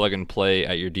be a plug-and-play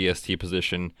at your DST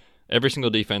position. Every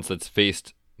single defense that's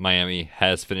faced Miami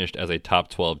has finished as a top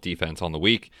 12 defense on the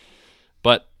week.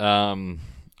 But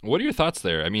what are your thoughts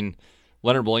there? I mean,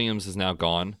 Leonard Williams is now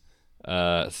gone.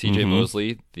 CJ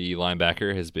Mosley, the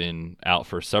linebacker, has been out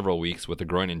for several weeks with a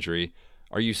groin injury.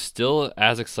 Are you still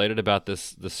as excited about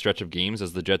this stretch of games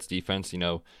as the Jets defense?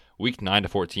 Week 9 to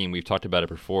 14, we've talked about it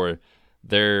before.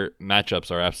 Their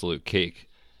matchups are absolute cake.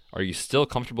 Are you still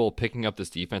comfortable picking up this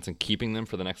defense and keeping them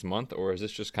for the next month, or is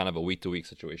this just kind of a week-to-week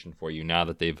situation for you now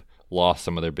that they've lost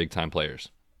some of their big-time players?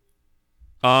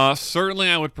 Certainly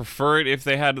I would prefer it if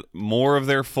they had more of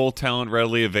their full talent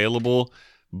readily available,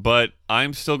 but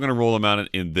I'm still going to roll them out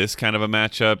in this kind of a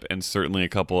matchup, and certainly a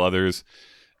couple others.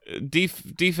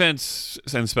 Defense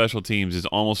and special teams is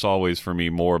almost always, for me,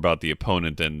 more about the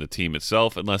opponent than the team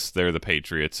itself, unless they're the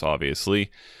Patriots, obviously.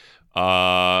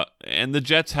 And the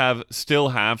Jets still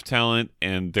have talent,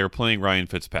 and they're playing Ryan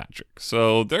Fitzpatrick.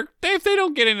 So if they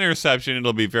don't get an interception,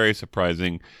 it'll be very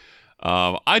surprising.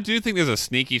 I do think there's a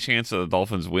sneaky chance that the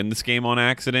Dolphins win this game on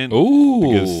accident. Ooh.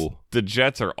 Because the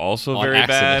Jets are also very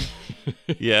bad.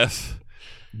 Yes.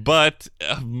 But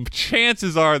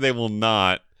chances are they will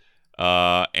not.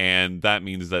 And that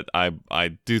means that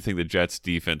I do think the Jets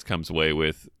defense comes away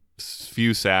with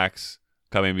few sacks,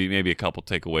 maybe a couple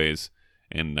takeaways,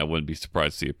 and I wouldn't be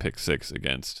surprised to see a pick 6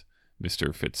 against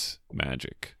Mr.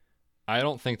 Fitzmagic. I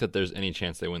don't think that there's any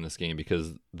chance they win this game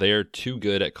because they're too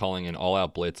good at calling an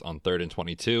all-out blitz on 3rd and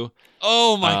 22.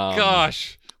 Oh my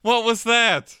gosh. What was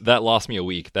that? That lost me a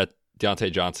week. That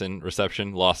Deontay Johnson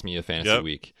reception lost me a fantasy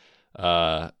week.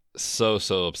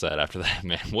 So upset after that,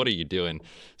 man. What are you doing?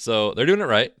 So they're doing it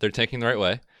right. They're taking the right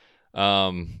way.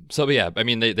 But yeah, I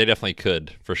mean, they definitely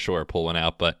could for sure pull one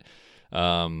out, but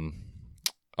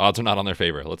odds are not on their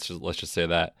favor. Let's just say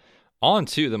that. On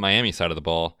to the Miami side of the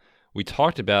ball. We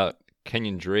talked about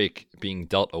Kenyon Drake being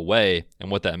dealt away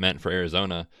and what that meant for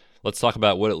Arizona. Let's talk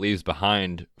about what it leaves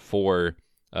behind for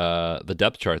the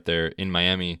depth chart there in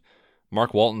Miami.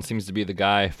 Mark Walton seems to be the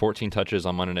guy. 14 touches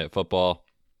on Monday Night Football.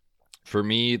 For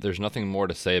me, there's nothing more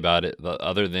to say about it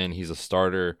other than he's a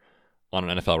starter on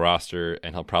an NFL roster,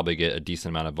 and he'll probably get a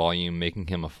decent amount of volume, making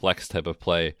him a flex type of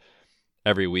play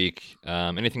every week.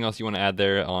 Anything else you want to add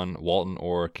there on Walton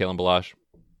or Kalen Ballage?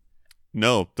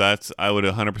 No, I would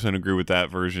 100% agree with that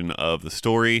version of the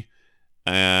story.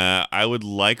 I would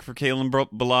like for Kalen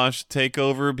Ballage to take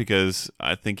over because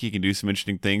I think he can do some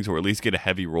interesting things or at least get a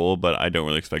heavy role, but I don't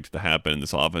really expect it to happen.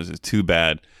 This offense is too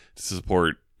bad to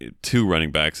support 2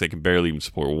 running backs. They can barely even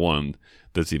support 1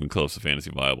 that's even close to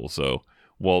fantasy viable. So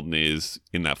Walton is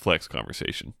in that flex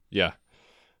conversation. Yeah,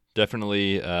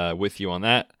 definitely with you on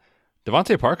that.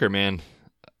 Devontae Parker, man,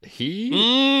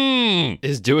 he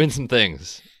is doing some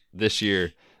things this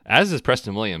year, as is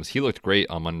Preston Williams. He looked great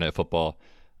on Monday Night Football.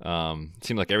 It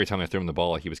seemed like every time they threw him the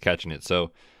ball, he was catching it.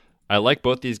 So I like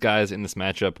both these guys in this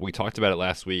matchup. We talked about it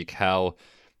last week, how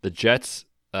the Jets'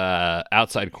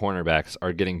 outside cornerbacks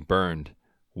are getting burned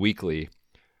weekly.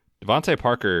 Devontae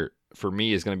Parker, for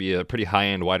me, is going to be a pretty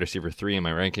high-end wide receiver 3 in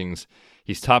my rankings.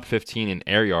 He's top 15 in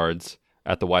air yards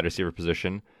at the wide receiver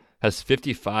position, has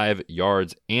 55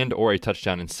 yards and or a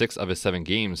touchdown in 6 of his 7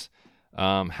 games.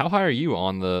 How high are you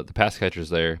on the pass catchers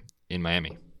there in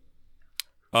Miami?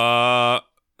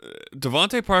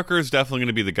 Devontae Parker is definitely going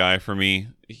to be the guy for me.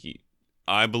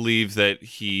 I believe that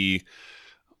he's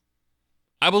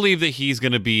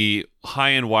going to be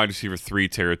high-end wide receiver 3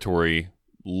 territory,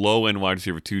 low-end wide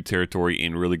receiver 2 territory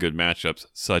in really good matchups,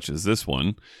 such as this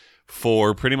one,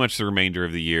 for pretty much the remainder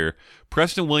of the year.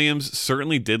 Preston Williams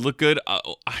certainly did look good.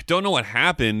 I don't know what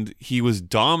happened. He was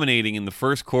dominating in the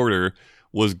first quarter,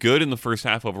 was good in the first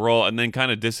half overall, and then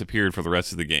kind of disappeared for the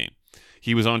rest of the game.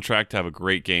 He was on track to have a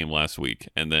great game last week,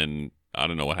 and then I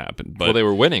don't know what happened. But they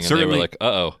were winning, and they were like,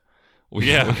 "Uh-oh, we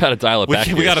got to dial it back.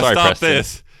 We got to stop Preston.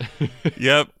 this."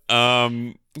 Yep.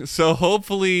 So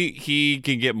hopefully he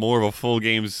can get more of a full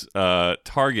game's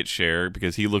target share,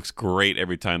 because he looks great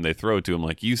every time they throw it to him,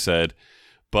 like you said.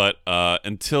 But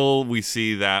until we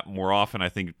see that more often, I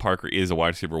think Parker is a wide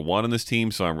receiver 1 on this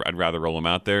team, so I'd rather roll him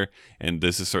out there. And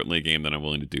this is certainly a game that I'm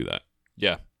willing to do that.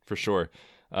 Yeah, for sure.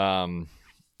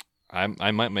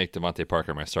 I might make Devontae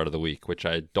Parker my start of the week, which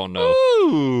I don't know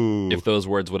if those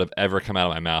words would have ever come out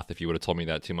of my mouth. If you would have told me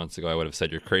that 2 months ago, I would have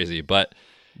said you're crazy. But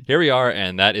here we are,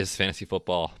 and that is fantasy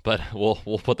football. But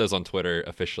we'll put those on Twitter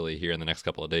officially here in the next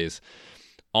couple of days.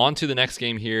 On to the next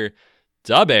game here.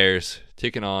 Da Bears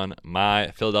taking on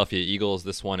my Philadelphia Eagles.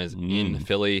 This one is in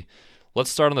Philly.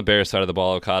 Let's start on the Bears side of the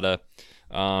ball, Okada.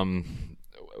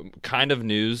 Kind of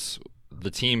news. The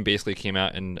team basically came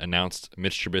out and announced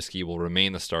Mitch Trubisky will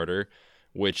remain the starter,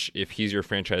 which if he's your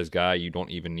franchise guy, you don't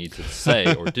even need to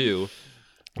say or do.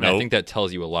 And I think that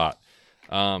tells you a lot.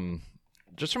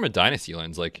 Just from a dynasty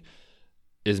lens, like,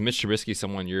 is Mitch Trubisky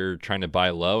someone you're trying to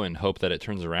buy low and hope that it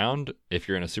turns around if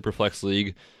you're in a super flex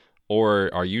league?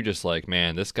 Or are you just like,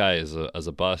 man, this guy is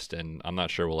a bust and I'm not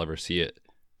sure we'll ever see it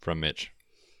from Mitch?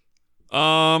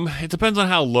 It depends on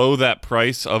how low that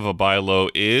price of a buy low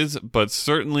is, but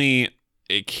certainly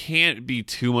it can't be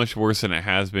too much worse than it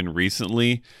has been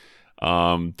recently.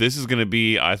 This is going to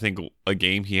be, I think, a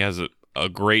game he has a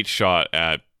great shot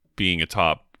at being a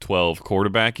top 12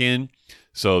 quarterback in.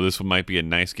 So this might be a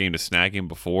nice game to snag him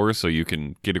before, so you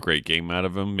can get a great game out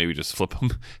of him. Maybe just flip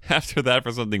him after that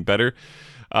for something better.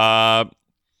 But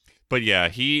yeah,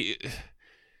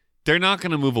 they're not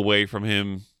going to move away from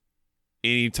him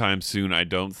anytime soon, I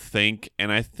don't think.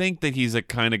 And I think that he's a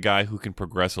kind of guy who can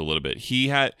progress a little bit. He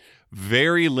had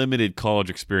very limited college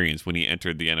experience when he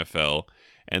entered the NFL,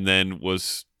 and then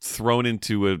was thrown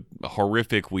into a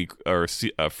horrific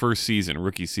first season,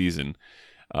 rookie season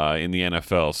in the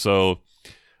NFL. So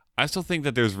I still think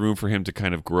that there's room for him to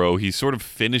kind of grow. He's sort of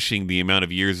finishing the amount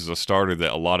of years as a starter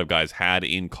that a lot of guys had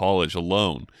in college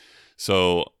alone.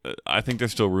 So I think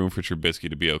there's still room for Trubisky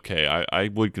to be okay. I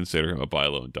would consider him a buy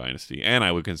low in Dynasty, and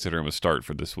I would consider him a start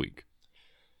for this week.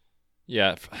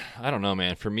 Yeah, I don't know,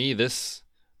 man. For me, the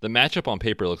matchup on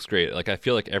paper looks great. Like, I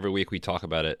feel like every week we talk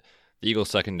about it. The Eagles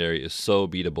secondary is so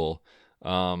beatable.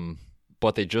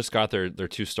 But they just got their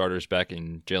 2 starters back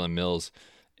in Jalen Mills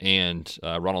and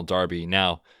Ronald Darby.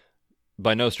 Now,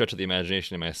 by no stretch of the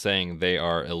imagination am I saying they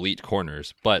are elite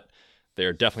corners, but they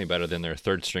are definitely better than their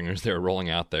third stringers they were rolling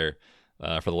out there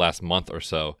for the last month or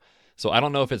so. So I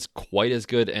don't know if it's quite as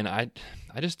good, and I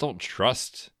just don't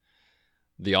trust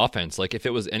the offense. Like, if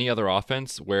it was any other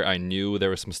offense where I knew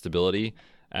there was some stability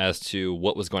as to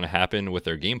what was going to happen with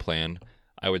their game plan,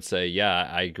 I would say, yeah,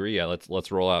 I agree. Yeah,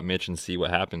 let's roll out Mitch and see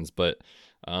what happens. But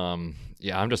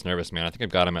yeah, I'm just nervous, man. I think I've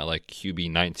got him at like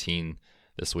QB 19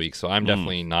 this week, so I'm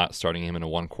definitely not starting him in a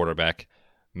 1 quarterback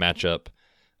matchup.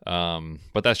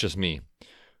 But that's just me.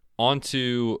 On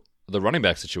to the running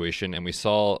back situation, and we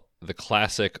saw the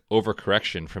classic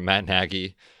overcorrection from Matt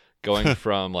Nagy going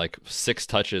from like 6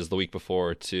 touches the week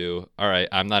before to, all right,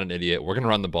 I'm not an idiot. We're going to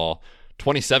run the ball.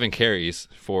 27 carries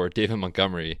for David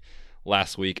Montgomery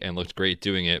last week and looked great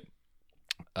doing it.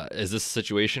 Is this a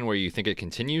situation where you think it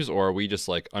continues, or are we just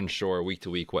like unsure week to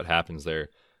week what happens there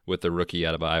with the rookie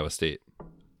out of Iowa State?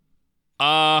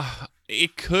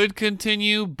 It could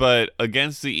continue, but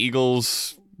against the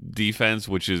Eagles defense,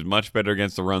 which is much better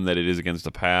against the run than it is against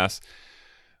the pass,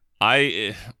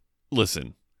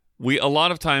 listen, a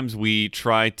lot of times we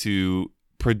try to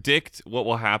predict what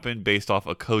will happen based off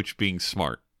a coach being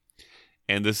smart.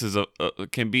 And this is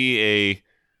can be a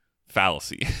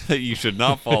fallacy that you should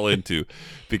not fall into,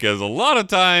 because a lot of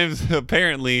times,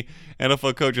 apparently,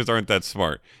 NFL coaches aren't that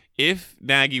smart. if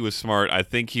Nagy was smart, I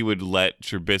think he would let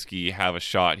Trubisky have a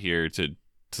shot here to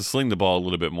sling the ball a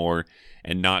little bit more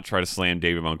and not try to slam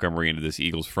David Montgomery into this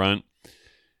Eagles front.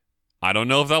 I don't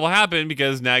know if that will happen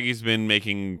because Nagy's been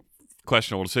making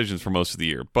questionable decisions for most of the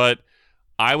year, but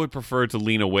I would prefer to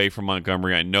lean away from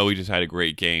Montgomery. I know he just had a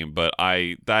great game, but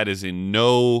that is in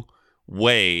no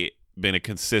way been a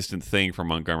consistent thing for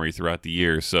Montgomery throughout the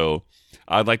year. So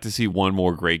I'd like to see one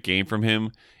more great game from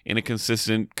him in a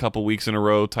consistent couple weeks in a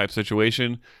row type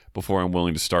situation before I'm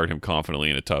willing to start him confidently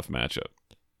in a tough matchup.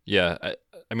 Yeah,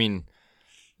 I mean,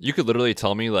 you could literally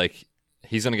tell me like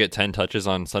he's going to get 10 touches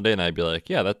on Sunday, and I'd be like,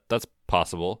 yeah, that's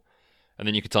possible. And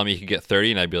then you could tell me he could get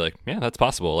 30, and I'd be like, yeah, that's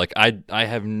possible. Like I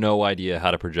have no idea how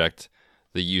to project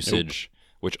the usage,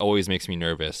 which always makes me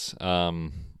nervous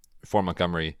for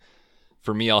Montgomery.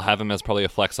 For me, I'll have him as probably a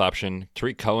flex option.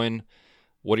 Tariq Cohen,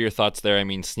 what are your thoughts there? I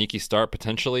mean, sneaky start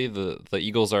potentially. The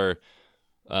Eagles are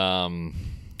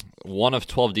one of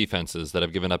 12 defenses that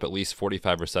have given up at least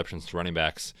 45 receptions to running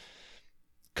backs.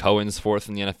 Cohen's fourth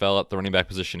in the NFL at the running back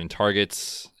position in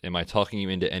targets. Am I talking you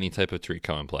into any type of Tariq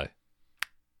Cohen play?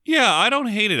 Yeah, I don't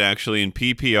hate it, actually. In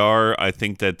PPR, I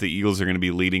think that the Eagles are going to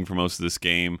be leading for most of this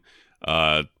game,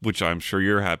 which I'm sure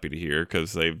you're happy to hear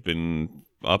because they've been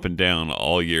up and down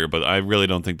all year. But I really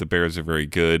don't think the Bears are very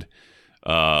good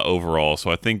overall. So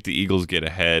I think the Eagles get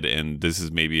ahead, and this is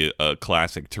maybe a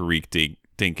classic Tariq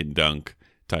dink and dunk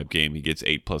type game. He gets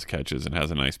 8+ catches and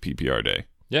has a nice PPR day.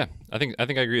 Yeah, I think I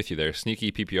agree with you there.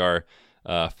 Sneaky PPR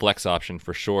flex option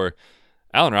for sure.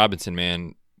 Allen Robinson,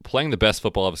 man, playing the best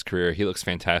football of his career. He looks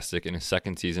fantastic in his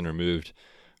second season removed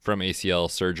from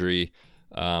ACL surgery.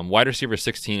 Wide receiver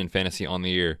 16 in fantasy on the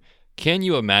year. Can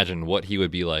you imagine what he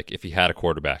would be like if he had a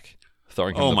quarterback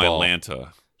throwing him the ball?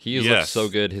 Lanta. He looks so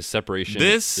good. His separation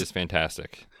is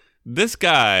fantastic. This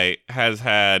guy has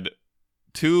had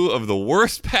two of the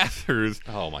worst passers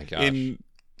in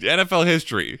NFL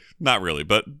history. Not really,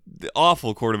 but the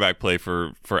awful quarterback play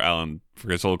for Allen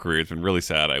for his whole career has been really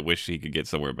sad. I wish he could get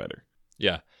somewhere better.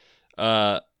 Yeah.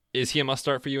 Is he a must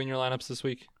start for you in your lineups this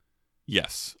week?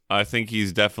 Yes. I think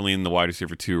he's definitely in the wide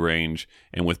receiver 2 range.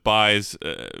 And with buys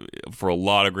for a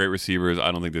lot of great receivers,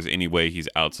 I don't think there's any way he's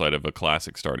outside of a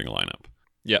classic starting lineup.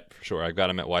 Yep, for sure. I've got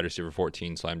him at wide receiver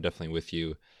 14, so I'm definitely with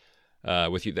you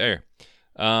there.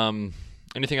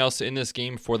 Anything else in this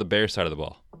game for the Bears side of the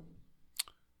ball?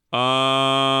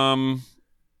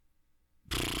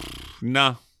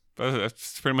 No.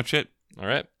 That's pretty much it. All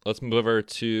right. Let's move over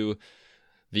to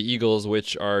the Eagles,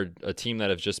 which are a team that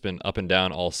have just been up and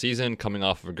down all season, coming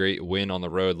off of a great win on the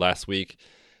road last week.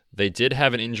 They did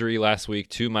have an injury last week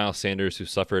to Miles Sanders, who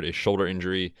suffered a shoulder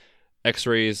injury.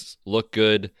 X-rays look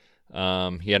good. He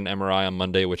had an MRI on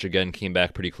Monday, which again came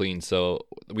back pretty clean. So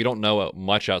we don't know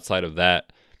much outside of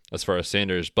that as far as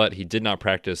Sanders, but he did not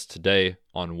practice today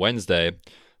on Wednesday.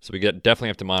 So we definitely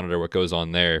have to monitor what goes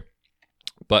on there.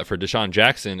 But for Deshaun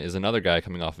Jackson is another guy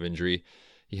coming off of injury.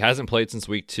 He hasn't played since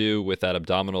week 2 with that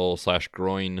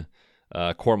abdominal/groin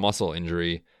core muscle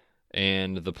injury.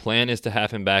 And the plan is to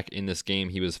have him back in this game.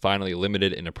 He was finally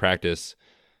limited in a practice.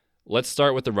 Let's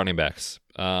start with the running backs.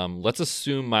 Let's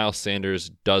assume Miles Sanders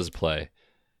does play.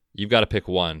 You've got to pick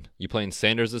one. You playing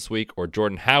Sanders this week or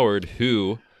Jordan Howard,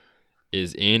 who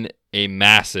is in a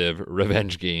massive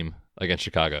revenge game against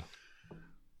Chicago?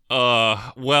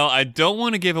 Well, I don't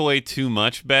want to give away too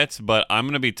much bets, but I'm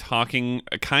going to be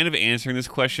kind of answering this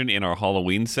question in our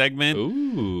Halloween segment.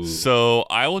 Ooh. So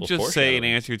I will just say an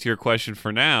answer to your question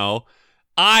for now.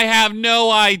 I have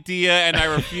no idea, and I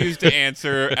refuse to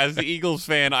answer. As the Eagles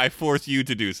fan, I force you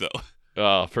to do so.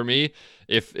 For me,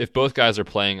 if both guys are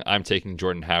playing, I'm taking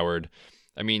Jordan Howard.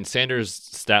 I mean, Sanders'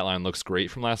 stat line looks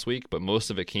great from last week, but most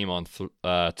of it came on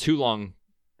 2 long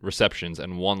receptions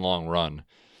and 1 long run.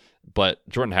 But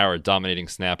Jordan Howard dominating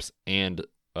snaps and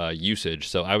usage,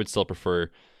 so I would still prefer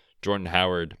Jordan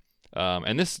Howard.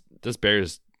 And this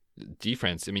Bears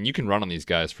defense, I mean, you can run on these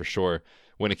guys for sure.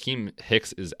 When Akeem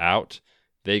Hicks is out,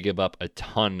 they give up a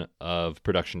ton of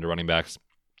production to running backs.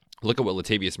 Look at what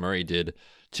Latavius Murray did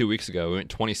 2 weeks ago. We went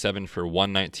 27 for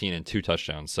 119 and 2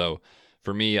 touchdowns. So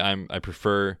for me, I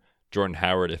prefer Jordan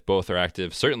Howard if both are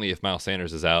active. Certainly if Miles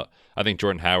Sanders is out, I think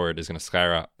Jordan Howard is going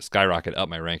to skyrocket up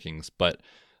my rankings. But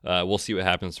we'll see what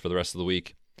happens for the rest of the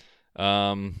week.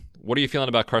 What are you feeling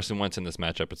about Carson Wentz in this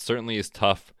matchup? It certainly is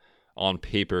tough on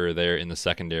paper there in the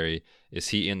secondary. Is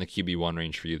he in the QB1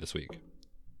 range for you this week?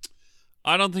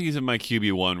 I don't think he's in my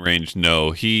QB1 range, no.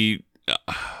 He,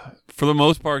 for the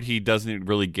most part, he doesn't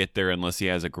really get there unless he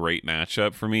has a great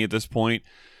matchup for me at this point,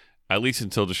 at least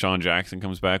until Deshaun Jackson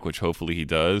comes back, which hopefully he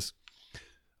does.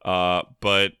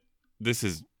 But this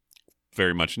is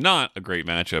very much not a great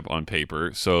matchup on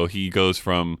paper. So he goes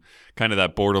from kind of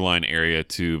that borderline area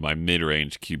to my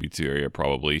mid-range QB2 area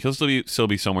probably. He'll still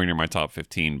be somewhere near my top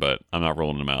 15, but I'm not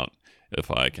rolling him out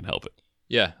if I can help it.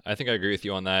 Yeah, I think I agree with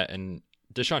you on that. And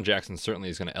Deshaun Jackson certainly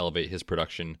is going to elevate his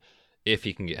production if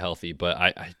he can get healthy. But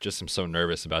I just am so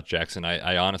nervous about Jackson.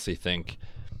 I honestly think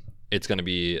it's going to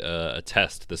be a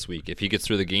test this week. If he gets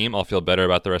through the game, I'll feel better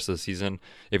about the rest of the season.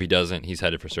 If he doesn't, he's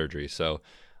headed for surgery. So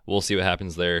we'll see what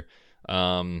happens there.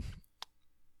 Outside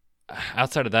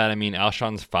of that, I mean,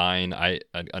 Alshon's fine.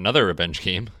 Another revenge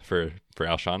game for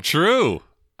Alshon. True.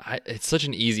 It's such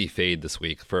an easy fade this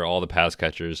week for all the pass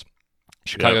catchers.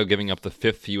 Chicago giving up the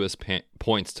 5th fewest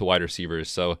points to wide receivers.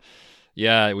 So,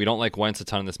 yeah, we don't like Wentz a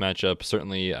ton in this matchup.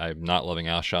 Certainly, I'm not loving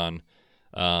Alshon.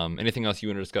 Anything else you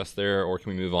want to discuss there, or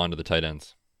can we move on to the tight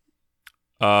ends?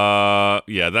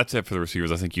 Yeah, that's it for the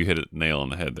receivers. I think you hit it nail on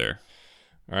the head there.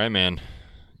 All right, man.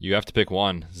 You have to pick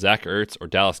one: Zach Ertz or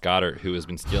Dallas Goedert, who has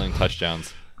been stealing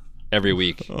touchdowns every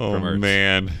week from Ertz. Oh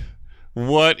man,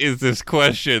 what is this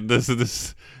question? This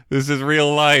is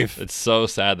real life. It's so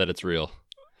sad that it's real.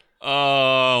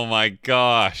 Oh my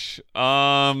gosh.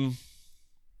 I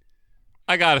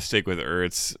gotta stick with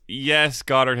Ertz. Yes,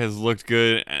 Goddard has looked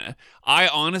good. I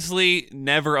honestly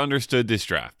never understood this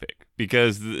draft pick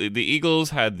because the Eagles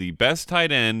had the best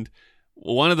tight end,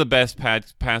 one of the best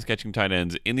pass-catching tight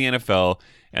ends in the NFL,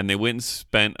 and they went and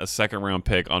spent a second-round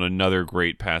pick on another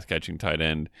great pass-catching tight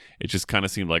end. It just kind of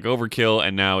seemed like overkill,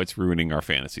 and now it's ruining our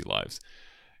fantasy lives.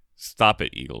 Stop it,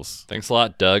 Eagles. Thanks a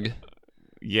lot, Doug.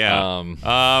 Yeah.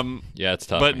 Yeah, it's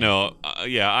tough. But no,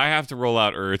 I have to roll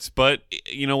out Ertz. But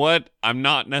you know what? I'm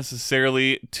not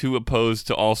necessarily too opposed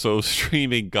to also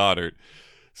streaming Goddard.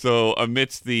 So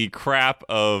amidst the crap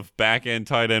of back-end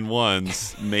tight end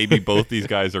ones, maybe both these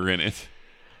guys are in it.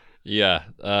 Yeah.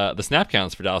 The snap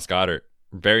counts for Dallas Goedert,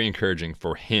 very encouraging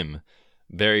for him.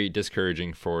 Very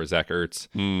discouraging for Zach Ertz.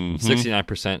 69%,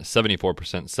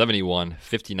 74%, 71,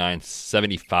 59,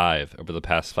 75 over the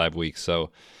past 5 weeks. So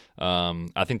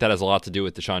I think that has a lot to do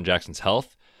with Deshaun Jackson's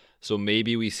health. So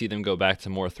maybe we see them go back to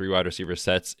more 3 wide receiver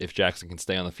sets if Jackson can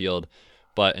stay on the field.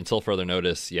 But until further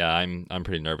notice, yeah, I'm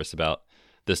pretty nervous about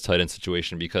this tight end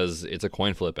situation because it's a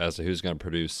coin flip as to who's going to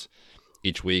produce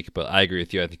each week. But I agree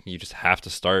with you. I think you just have to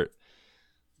start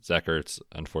Zach Ertz,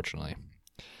 unfortunately.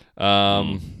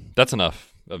 That's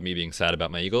enough of me being sad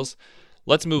about my Eagles.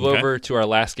 Let's move over to our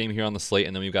last game here on the slate,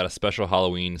 and then we've got a special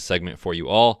Halloween segment for you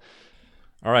all.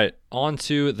 All right, on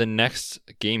to the next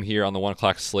game here on the 1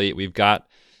 o'clock slate. We've got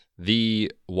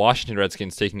the Washington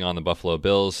Redskins taking on the Buffalo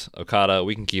Bills. Okada,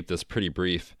 we can keep this pretty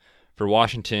brief. For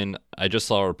Washington, I just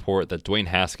saw a report that Dwayne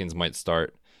Haskins might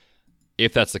start.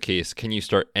 If that's the case, can you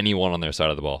start anyone on their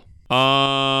side of the ball?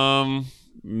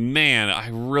 Man, I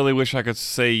really wish I could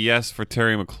say yes for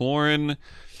Terry McLaurin,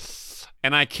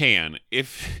 and I can.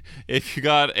 If you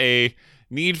got a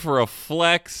need for a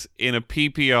flex in a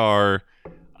PPR,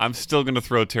 I'm still going to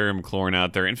throw Terry McLaurin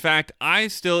out there. In fact, I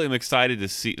still am excited to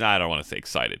see. I don't want to say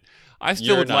excited. I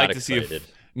still would like to see.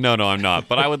 No, I'm not.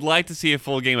 But I would like to see a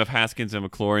full game of Haskins and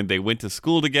McLaurin. They went to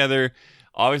school together.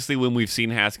 Obviously, when we've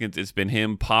seen Haskins, it's been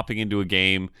him popping into a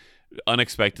game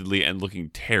unexpectedly and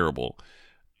looking terrible.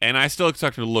 And I still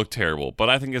expect him to look terrible, but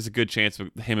I think there's a good chance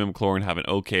of him and McLaurin have an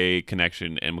okay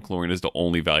connection, and McLaurin is the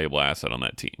only valuable asset on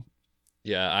that team.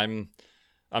 Yeah, I'm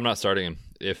not starting him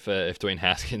if Dwayne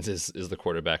Haskins is the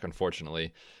quarterback,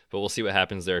 unfortunately. But we'll see what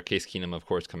happens there. Case Keenum, of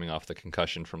course, coming off the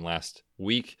concussion from last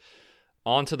week.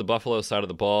 On to the Buffalo side of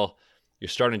the ball. You're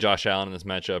starting Josh Allen in this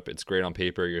matchup. It's great on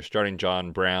paper. You're starting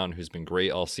John Brown, who's been great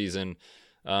all season.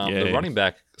 The running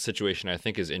back situation, I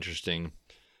think, is interesting.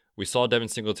 We saw Devin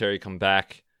Singletary come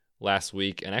back last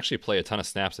week and actually play a ton of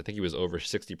snaps. I think he was over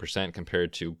 60%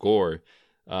 compared to Gore.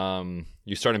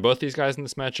 You starting both these guys in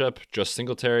this matchup? Just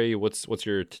Singletary? What's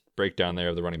your breakdown there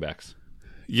of the running backs?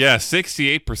 Yeah,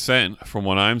 68% from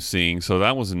what I'm seeing, so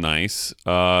that was nice.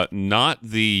 Not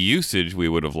the usage we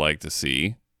would have liked to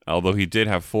see, although he did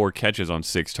have 4 catches on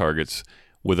 6 targets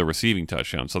with a receiving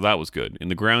touchdown, so that was good. In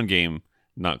the ground game,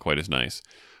 not quite as nice.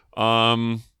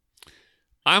 I'm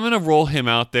going to roll him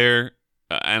out there,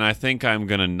 and I think I'm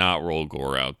going to not roll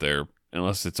Gore out there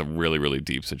unless it's a really, really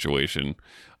deep situation.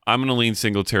 I'm going to lean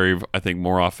Singletary, I think,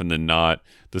 more often than not.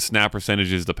 The snap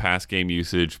percentages, the pass game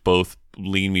usage, both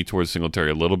lean me towards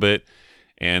Singletary a little bit,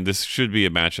 and this should be a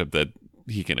matchup that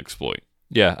he can exploit.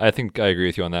 Yeah, I think I agree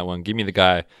with you on that one. Give me the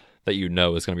guy that you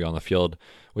know is going to be on the field,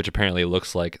 which apparently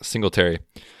looks like Singletary.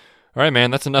 All right, man,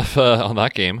 that's enough on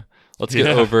that game. Let's get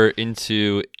over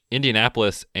into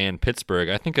Indianapolis and Pittsburgh.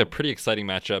 I think a pretty exciting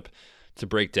matchup to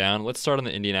break down. Let's start on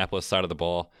the Indianapolis side of the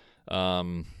ball.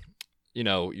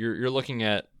 You're looking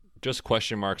at just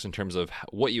question marks in terms of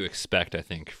what you expect, I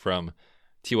think, from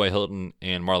T.Y. Hilton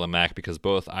and Marlon Mack, because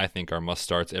both, I think, are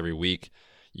must-starts every week.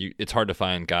 It's hard to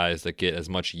find guys that get as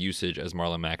much usage as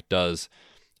Marlon Mack does.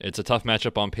 It's a tough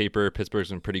matchup on paper. Pittsburgh's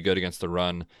been pretty good against the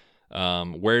run.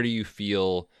 Where do you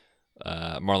feel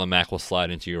Marlon Mack will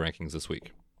slide into your rankings this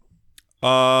week?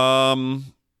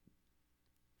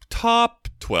 Top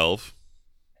 12.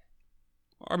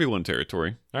 RB1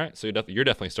 territory. All right, so you're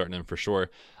definitely starting him for sure.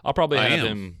 I'll probably have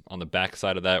him on the back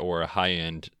side of that, or a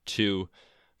high-end 2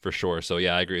 for sure. So,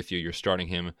 yeah, I agree with you. You're starting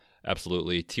him,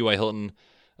 absolutely. T.Y. Hilton,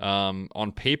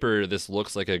 on paper, this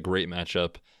looks like a great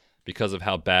matchup because of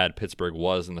how bad Pittsburgh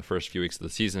was in the first few weeks of the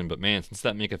season. But, man, since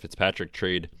that Minkah Fitzpatrick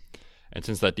trade and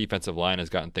since that defensive line has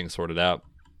gotten things sorted out,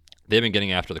 they've been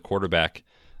getting after the quarterback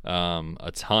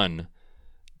a ton.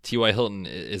 T.Y. Hilton,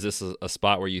 is this a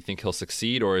spot where you think he'll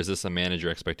succeed, or is this a manage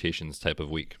your expectations type of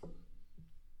week?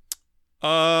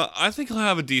 I think he'll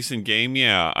have a decent game,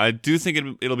 yeah. I do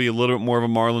think it'll be a little bit more of a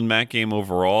Marlon Mack game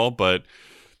overall, but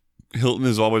Hilton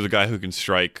is always a guy who can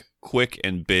strike quick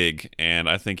and big, and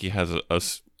I think he has a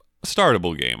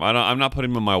startable game. I'm not putting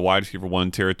him in my wide receiver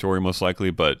 1 territory most likely,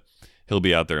 but he'll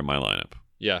be out there in my lineup.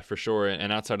 Yeah, for sure.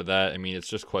 And outside of that, I mean, it's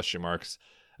just question marks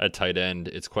at tight end.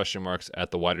 It's question marks at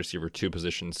the wide receiver 2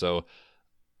 position. So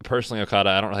personally,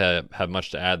 Okada, I don't really have much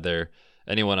to add there.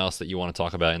 Anyone else that you want to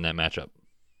talk about in that matchup?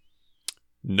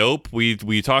 Nope.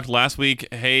 We talked last week,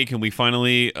 hey, can we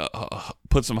finally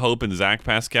put some hope in Zach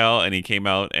Pascal? And he came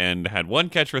out and had 1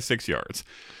 catch for 6 yards.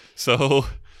 So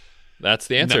that's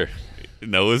the answer.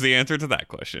 No is the answer to that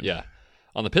question. Yeah.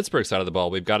 On the Pittsburgh side of the ball,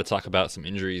 we've got to talk about some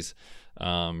injuries.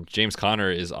 James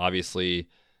Conner is obviously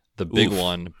the big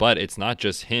one, but it's not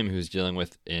just him who's dealing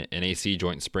with an AC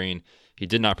joint sprain. He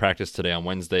did not practice today on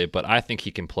Wednesday, but I think he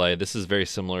can play. This is very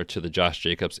similar to the Josh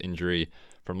Jacobs injury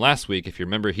from last week. If you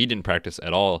remember, he didn't practice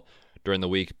at all during the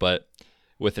week, but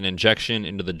with an injection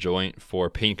into the joint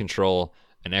for pain control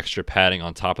and extra padding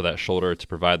on top of that shoulder to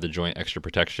provide the joint extra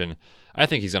protection, I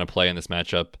think he's going to play in this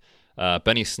matchup.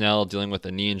 Benny Snell dealing with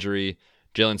a knee injury.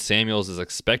 Jalen Samuels is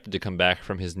expected to come back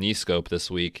from his knee scope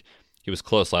this week. He was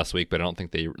close last week, but I don't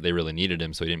think they really needed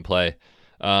him, so he didn't play.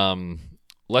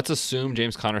 Let's assume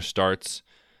James Conner starts.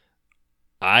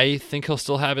 I think he'll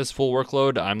still have his full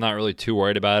workload. I'm not really too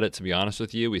worried about it, to be honest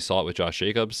with you. We saw it with Josh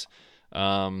Jacobs. What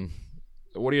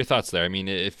are your thoughts there? I mean,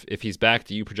 if he's back,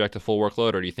 do you project a full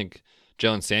workload, or do you think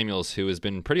Jalen Samuels, who has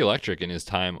been pretty electric in his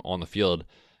time on the field,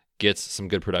 gets some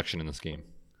good production in this game?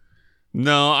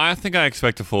 No, I think I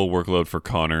expect a full workload for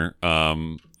Conner.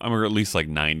 I'm at least like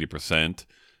 90%.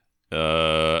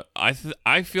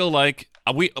 I feel like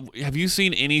have you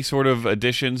seen any sort of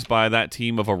additions by that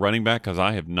team of a running back? Because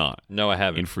I have not. No, I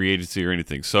haven't. In free agency or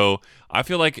anything. So I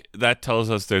feel like that tells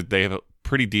us that they have a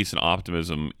pretty decent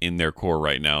optimism in their core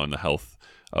right now in the health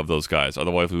of those guys.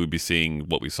 Otherwise, we would be seeing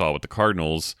what we saw with the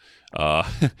Cardinals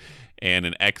and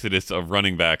an exodus of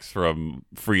running backs from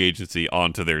free agency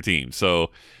onto their team.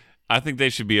 So I think they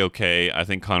should be okay. I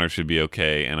think Conner should be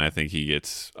okay, and I think he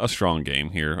gets a strong game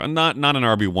here. Not an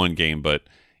RB1 game, but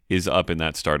is up in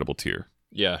that startable tier.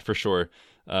 Yeah, for sure.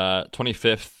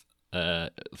 25th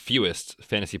fewest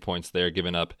fantasy points there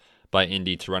given up by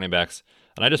Indy to running backs.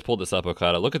 And I just pulled this up,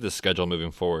 Okada. Look at this schedule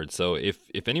moving forward. So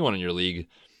if anyone in your league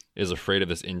is afraid of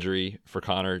this injury for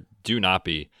Conner, do not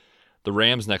be. The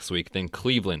Rams next week, then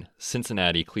Cleveland,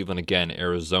 Cincinnati, Cleveland again,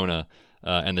 Arizona,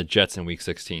 and the Jets in Week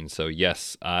 16. So,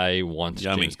 yes, I want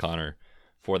James Conner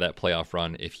for that playoff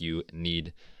run if you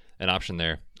need an option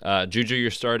there. Juju,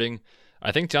 you're starting.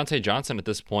 I think Deontay Johnson at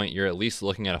this point, you're at least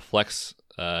looking at a flex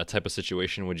type of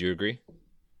situation. Would you agree?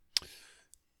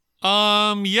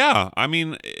 Yeah. I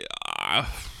mean,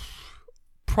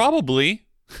 probably.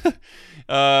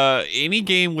 Any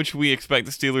game which we expect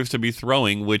the Steelers to be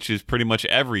throwing, which is pretty much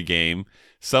every game,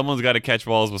 someone's got to catch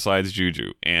balls besides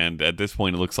Juju. And at this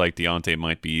point, it looks like Deontay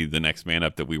might be the next man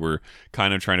up that we were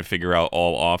kind of trying to figure out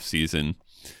all offseason.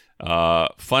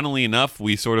 Funnily enough,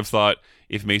 we sort of thought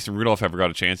if Mason Rudolph ever got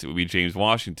a chance, it would be James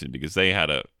Washington because they had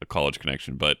a college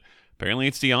connection. But apparently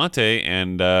it's Deontay,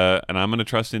 and I'm going to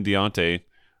trust in Deontay.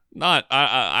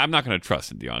 I'm not going to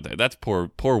trust in Deontay. That's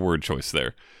poor word choice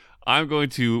there. I'm going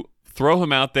to throw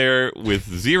him out there with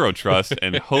zero trust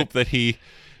and hope that he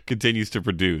continues to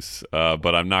produce.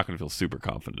 But I'm not going to feel super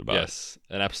confident about it. Yes,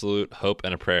 an absolute hope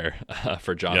and a prayer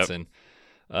for Johnson.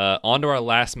 Yep. On to our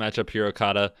last matchup here,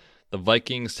 Okada. The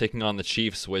Vikings taking on the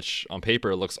Chiefs, which on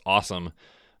paper looks awesome.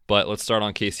 But let's start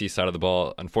on KC's side of the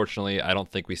ball. Unfortunately, I don't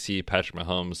think we see Patrick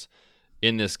Mahomes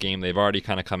in this game. They've already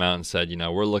kind of come out and said,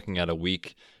 we're looking at a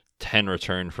Week 10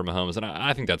 return for Mahomes. And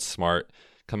I think that's smart.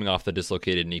 Coming off the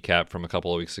dislocated kneecap from a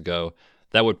couple of weeks ago,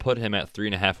 That would put him at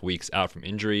 3.5 weeks out from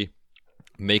injury,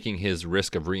 making his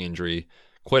risk of re-injury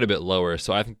quite a bit lower.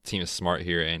 So I think the team is smart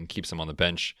here and keeps him on the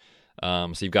bench.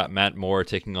 So you've got Matt Moore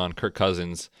taking on Kirk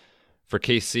Cousins. For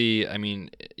KC, I mean,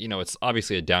 it's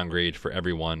obviously a downgrade for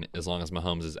everyone as long as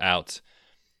Mahomes is out.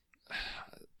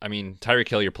 I mean, Tyreek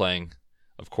Hill you're playing,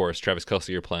 of course. Travis Kelce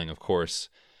you're playing, of course.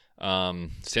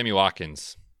 Sammy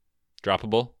Watkins,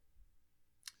 droppable?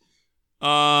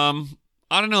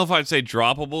 I don't know if I'd say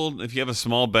droppable. If you have a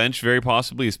small bench, very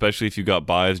possibly, especially if you've got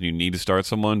buys and you need to start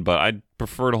someone. But I'd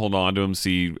prefer to hold on to him,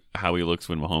 see how he looks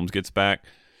when Mahomes gets back.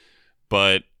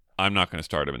 But I'm not going to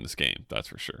start him in this game, that's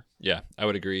for sure. Yeah, I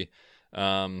would agree.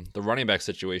 The running back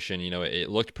situation, it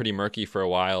looked pretty murky for a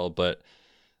while, but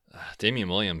Damian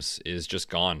Williams is just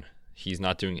gone. He's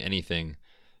not doing anything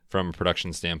from a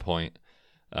production standpoint.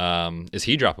 Is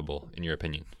he droppable, in your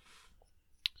opinion?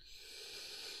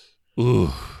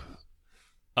 Ooh.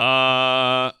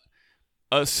 A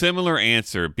similar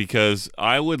answer, because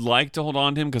I would like to hold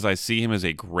on to him because I see him as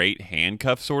a great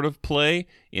handcuff sort of play,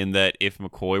 in that if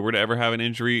McCoy were to ever have an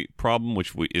injury problem,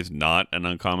 which is not an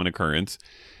uncommon occurrence,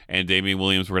 and Damian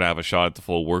Williams were to have a shot at the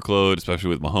full workload, especially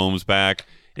with Mahomes back,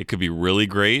 it could be really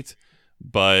great.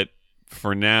 But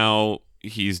for now,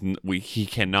 he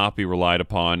cannot be relied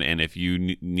upon, and if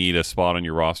you need a spot on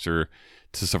your roster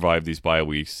to survive these bye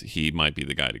weeks, he might be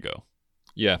the guy to go.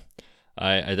 Yeah.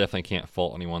 I definitely can't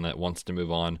fault anyone that wants to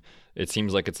move on. It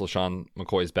seems like it's LeSean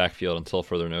McCoy's backfield until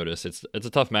further notice. It's a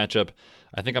tough matchup.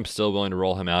 I think I'm still willing to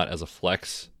roll him out as a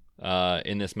flex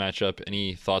in this matchup.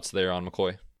 Any thoughts there on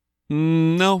McCoy?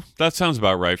 No, that sounds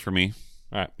about right for me.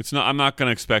 All right. I'm not going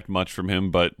to expect much from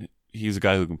him, but he's a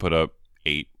guy who can put up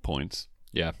 8 points.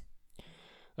 Yeah.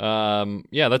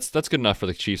 That's good enough for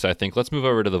the Chiefs, I think. Let's move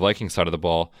over to the Vikings side of the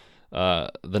ball.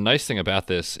 The nice thing about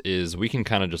this is we can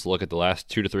kind of just look at the last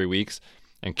 2 to 3 weeks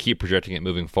and keep projecting it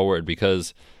moving forward,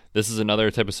 because this is another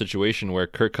type of situation where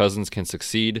Kirk Cousins can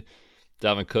succeed.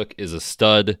 Dalvin Cook is a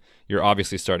stud. You're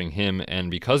obviously starting him, and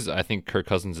because I think Kirk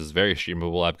Cousins is very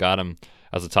streamable, I've got him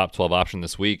as a top 12 option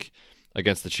this week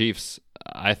against the Chiefs.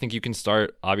 I think you can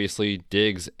start, obviously,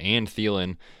 Diggs and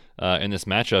Thielen in this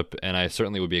matchup, and I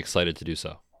certainly would be excited to do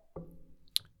so.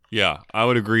 Yeah, I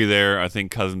would agree there. I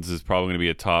think Cousins is probably going to be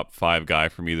a top 5 guy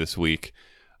for me this week.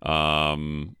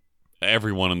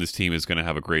 Everyone on this team is going to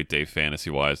have a great day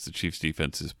fantasy-wise. The Chiefs'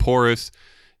 defense is porous.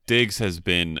 Diggs has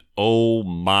been, oh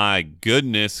my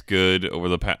goodness, good over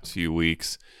the past few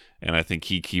weeks, and I think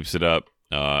he keeps it up.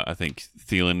 I think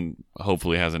Thielen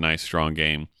hopefully has a nice, strong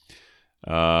game,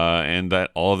 and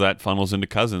that all of that funnels into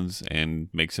Cousins and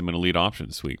makes him an elite option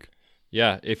this week.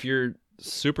 Yeah, if you're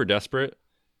super desperate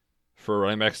for a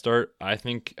running back start, I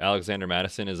think Alexander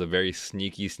Mattison is a very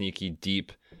sneaky,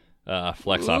 deep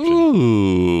flex option.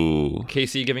 Ooh.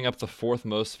 KC giving up the 4th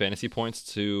most fantasy points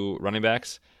to running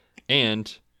backs,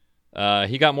 and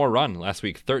he got more run last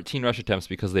week, 13 rush attempts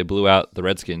because they blew out the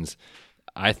Redskins.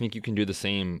 I think you can do the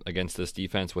same against this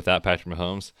defense without Patrick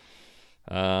Mahomes.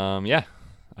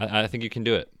 I think you can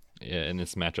do it in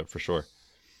this matchup for sure.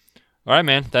 All right,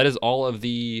 man, that is all of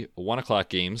the 1 o'clock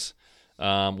games.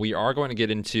 We are going to get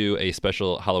into a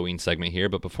special Halloween segment here,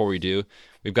 but before we do,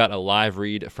 we've got a live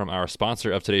read from our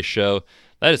sponsor of today's show.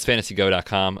 That is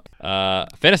FantasyGo.com.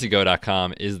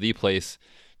 FantasyGo.com is the place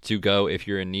to go if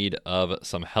you're in need of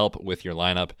some help with your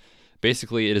lineup.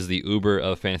 Basically, it is the Uber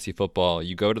of fantasy football.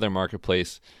 You go to their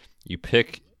marketplace, you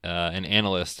pick an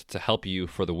analyst to help you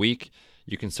for the week.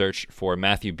 You can search for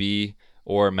Matthew B.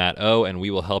 or Matt O., and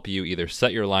we will help you either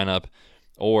set your lineup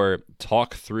or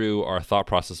talk through our thought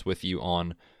process with you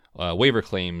on waiver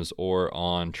claims or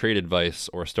on trade advice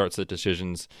or start set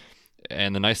decisions.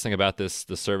 And the nice thing about this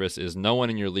service is no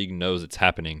one in your league knows it's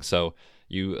happening. So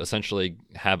you essentially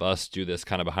have us do this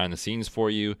kind of behind the scenes for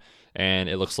you, and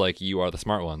it looks like you are the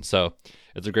smart one. So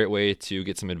it's a great way to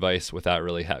get some advice without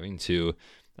really having to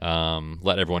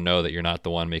let everyone know that you're not the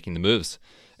one making the moves.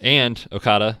 And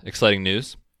Okada, exciting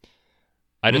news.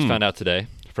 I just found out today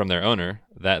from their owner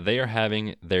that they are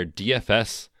having their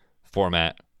DFS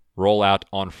format roll out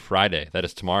on Friday. That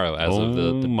is tomorrow as of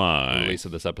the release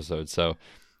of this episode. So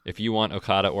if you want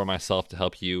Okada or myself to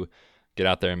help you get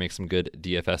out there and make some good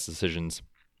DFS decisions,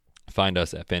 find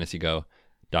us at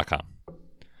fantasygo.com.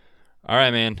 All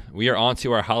right, man. We are on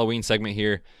to our Halloween segment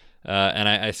here. And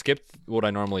I skipped what I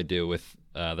normally do with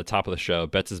the top of the show,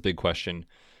 Betts' big question.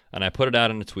 And I put it out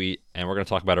in a tweet, and we're going to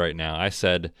talk about it right now. I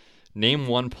said, name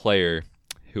one player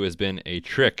who has been a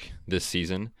trick this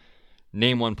season.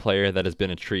 Name one player that has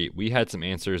been a treat. We had some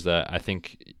answers that I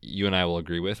think you and I will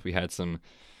agree with. We had some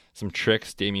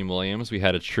tricks, Damian Williams. We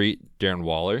had a treat, Darren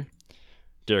Waller.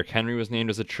 Derrick Henry was named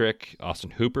as a trick.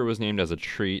 Austin Hooper was named as a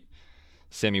treat.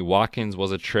 Sammy Watkins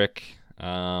was a trick,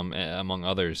 among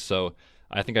others. So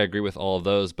I think I agree with all of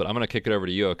those, but I'm going to kick it over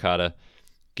to you, Okada.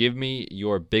 Give me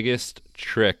your biggest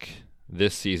trick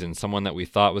this season, someone that we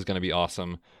thought was going to be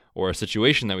awesome, or a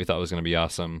situation that we thought was going to be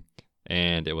awesome,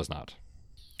 and it was not.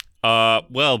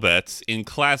 Well, Betts, in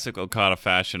classic Okada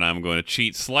fashion, I'm going to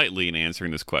cheat slightly in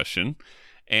answering this question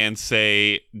and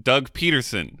say Doug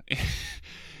Peterson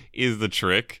is the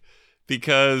trick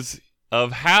because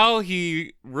of how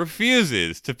he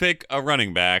refuses to pick a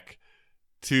running back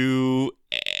to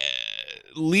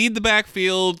lead the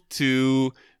backfield,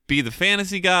 to be the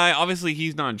fantasy guy. Obviously,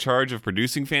 he's not in charge of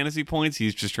producing fantasy points.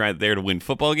 He's just there to win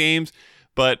football games.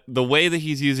 But the way that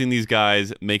he's using these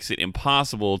guys makes it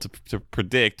impossible to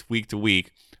predict week to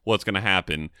week what's going to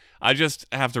happen. I just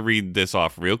have to read this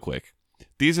off real quick.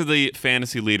 These are the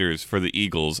fantasy leaders for the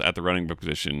Eagles at the running back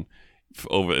position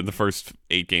over the first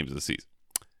 8 games of the season.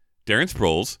 Darren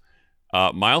Sproles,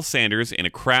 Miles Sanders in a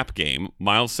crap game,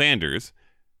 Miles Sanders,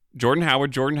 Jordan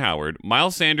Howard,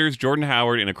 Miles Sanders, Jordan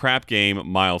Howard in a crap game,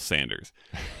 Miles Sanders.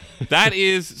 That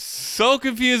is so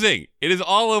confusing. It is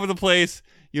all over the place.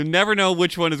 You'll never know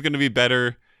which one is going to be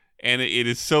better, and it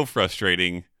is so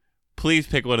frustrating. Please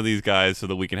pick one of these guys so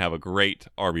that we can have a great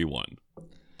RB1.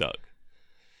 Doug.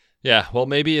 Yeah, well,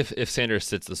 maybe if Sanders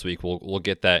sits this week, we'll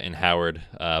get that in Howard,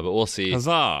 but we'll see.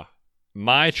 Huzzah!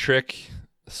 My trick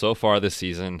so far this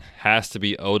season has to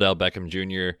be Odell Beckham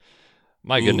Jr.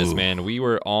 My goodness, man, we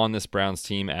were on this Browns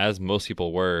team, as most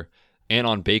people were, and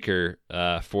on Baker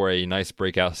for a nice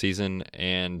breakout season,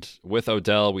 and with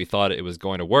Odell, we thought it was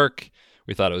going to work.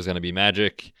 We thought it was going to be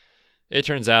magic. It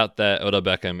turns out that Odell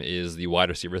Beckham is the wide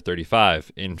receiver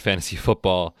 35 in fantasy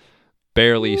football,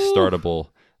 barely startable,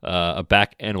 a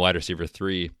back and wide receiver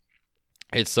 3.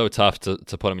 It's so tough to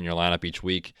put him in your lineup each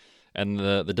week. And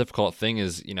the difficult thing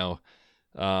is,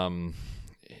 the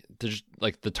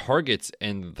targets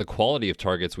and the quality of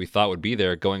targets we thought would be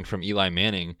there going from Eli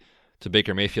Manning to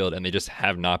Baker Mayfield, and they just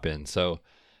have not been. So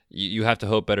you have to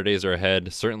hope better days are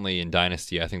ahead. Certainly in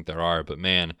Dynasty, I think there are. But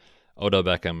man, Odell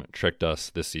Beckham tricked us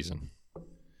this season.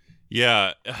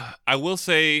 Yeah, I will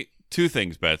say 2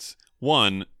 things, Betts.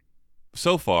 One,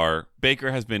 so far,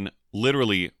 Baker has been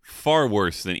literally far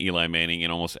worse than Eli Manning in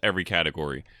almost every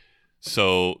category.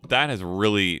 So that has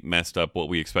really messed up what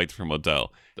we expected from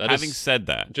Odell. Having said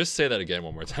that, just say that again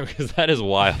one more time, because that is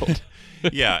wild.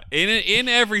 Yeah, in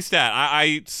every stat,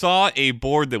 I saw a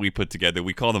board that we put together.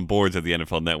 We call them boards at the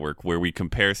NFL Network, where we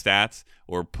compare stats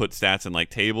or put stats in like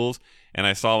tables. And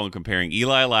I saw one comparing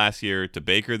Eli last year to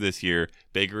Baker this year.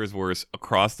 Baker is worse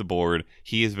across the board.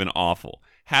 He has been awful.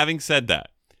 Having said that,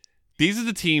 these are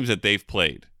the teams that they've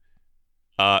played.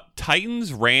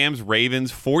 Titans, Rams,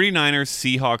 Ravens, 49ers,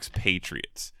 Seahawks,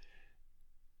 Patriots.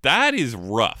 That is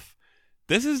rough.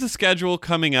 This is the schedule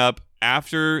coming up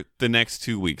after the next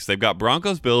 2 weeks. They've got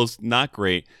Broncos, Bills, not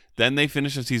great. Then they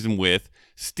finish the season with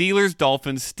Steelers,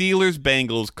 Dolphins, Steelers,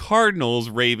 Bengals, Cardinals,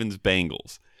 Ravens,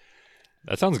 Bengals.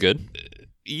 That sounds good.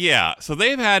 Yeah, so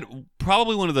they've had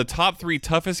probably one of the top 3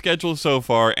 toughest schedules so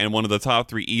far and one of the top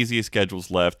 3 easiest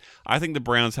schedules left. I think the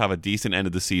Browns have a decent end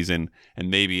of the season, and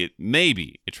maybe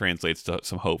it translates to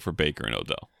some hope for Baker and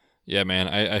Odell. Yeah, man,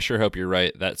 I sure hope you're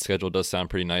right. That schedule does sound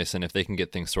pretty nice, and if they can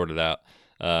get things sorted out,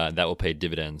 that will pay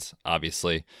dividends,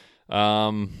 obviously.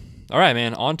 All right,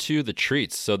 man, on to the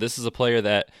treats. So this is a player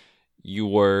that you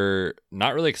were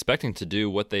not really expecting to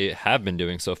do what they have been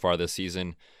doing so far this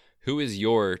season. Who is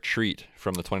your treat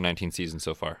from the 2019 season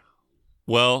so far?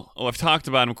 Well, I've talked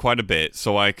about him quite a bit,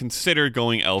 so I considered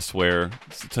going elsewhere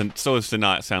so as to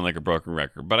not sound like a broken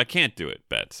record. But I can't do it,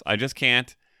 Betts. I just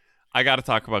can't. I got to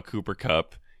talk about Cooper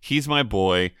Kupp. He's my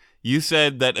boy. You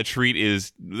said that a treat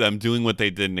is them doing what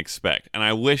they didn't expect. And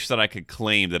I wish that I could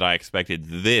claim that I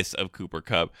expected this of Cooper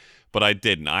Kupp, but I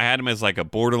didn't. I had him as like a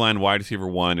borderline wide receiver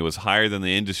 1. It was higher than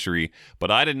the industry, but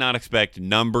I did not expect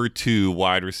number 2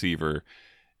 wide receiver.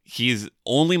 He's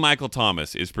only Michael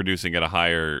Thomas is producing at a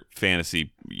higher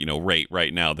fantasy, rate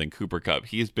right now than Cooper Kupp.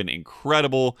 He's been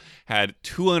incredible. Had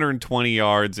 220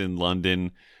 yards in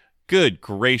London. Good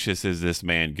gracious, is this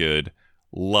man good?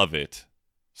 Love it.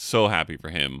 So happy for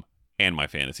him and my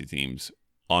fantasy teams,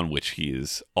 on which he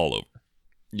is all over.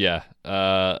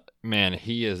 Yeah, man,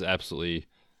 he has absolutely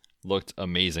looked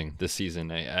amazing this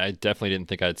season. I definitely didn't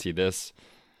think I'd see this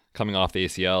coming off the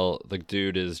ACL. The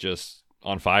dude is just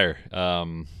on fire.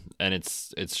 And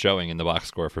it's showing in the box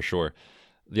score for sure.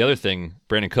 The other thing,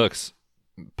 Brandon Cooks,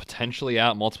 potentially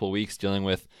out multiple weeks dealing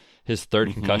with his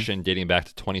third concussion dating back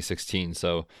to 2016.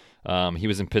 So he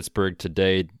was in Pittsburgh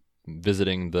today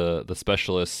visiting the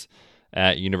specialists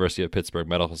at University of Pittsburgh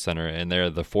Medical Center, and they're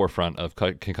the forefront of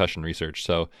concussion research.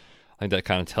 So think that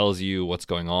kind of tells you what's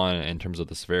going on in terms of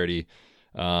the severity.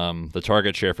 The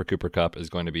target share for Cooper Kupp is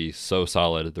going to be so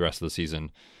solid the rest of the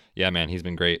season. Yeah, man, he's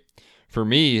been great. For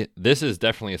me, this is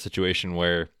definitely a situation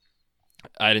where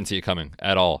I didn't see it coming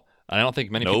at all. I don't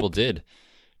think many people did.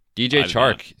 DJ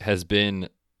Chark has been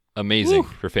amazing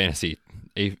for fantasy.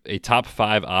 A top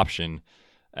 5 option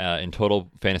in total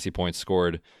fantasy points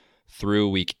scored through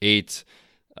week 8.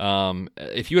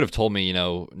 If you would have told me,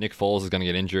 Nick Foles is going to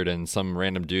get injured and some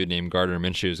random dude named Gardner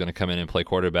Minshew is going to come in and play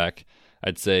quarterback,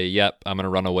 I'd say, yep, I'm going to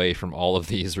run away from all of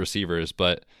these receivers.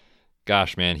 But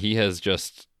gosh, man, he has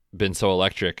just been so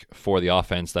electric for the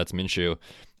offense. That's Minshew.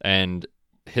 And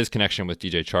his connection with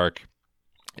DJ Chark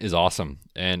is awesome.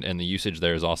 And the usage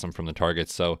there is awesome from the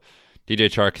targets. So DJ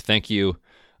Chark, thank you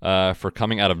for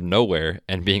coming out of nowhere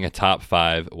and being a top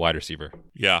 5 wide receiver.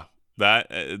 Yeah,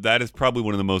 that is probably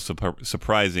one of the most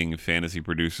surprising fantasy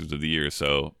producers of the year.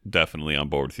 So definitely on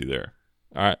board with you there.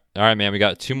 All right, man. We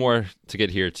got 2 more to get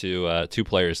here to 2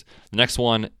 players. The next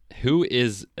one, who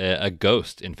is a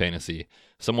ghost in fantasy?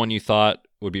 Someone you thought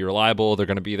would be reliable. They're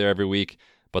going to be there every week,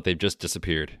 but they've just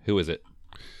disappeared. Who is it?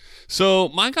 So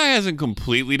my guy hasn't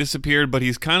completely disappeared, but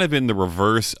he's kind of in the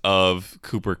reverse of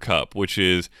Cooper Kupp, which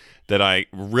is that I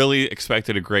really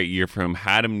expected a great year from him,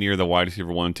 had him near the wide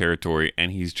receiver 1 territory,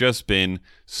 and he's just been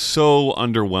so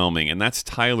underwhelming, and that's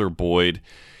Tyler Boyd.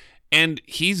 And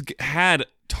he's had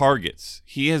targets.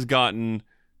 He has gotten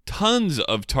tons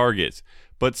of targets,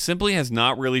 but simply has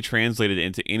not really translated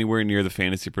into anywhere near the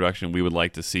fantasy production we would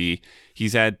like to see.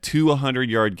 He's had 2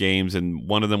 100-yard games, and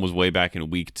one of them was way back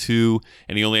in week 2,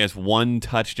 and he only has 1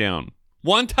 touchdown.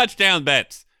 1 touchdown,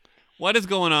 Betts. What is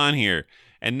going on here?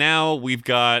 And now we've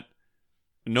got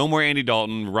no more Andy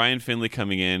Dalton, Ryan Finley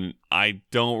coming in. I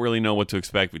don't really know what to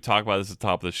expect. We talked about this at the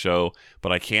top of the show,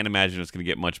 but I can't imagine it's going to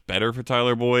get much better for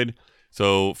Tyler Boyd.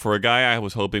 So for a guy I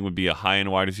was hoping would be a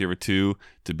high-end wide receiver 2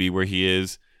 to be where he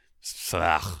is,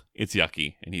 it's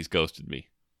yucky, and he's ghosted me.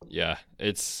 Yeah,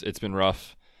 it's been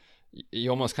rough.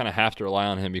 You almost kind of have to rely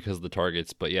on him because of the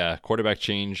targets. But yeah, quarterback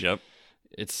change. Yep.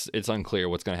 It's unclear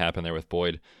what's going to happen there with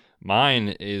Boyd.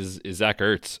 Mine is Zach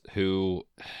Ertz, who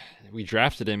we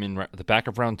drafted him in the back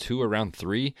of round 2 or round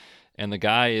 3, and the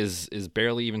guy is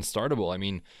barely even startable. I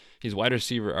mean, he's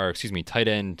tight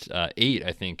end 8,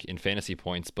 I think, in fantasy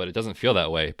points, but it doesn't feel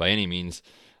that way by any means.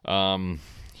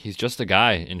 He's just a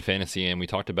guy in fantasy, and we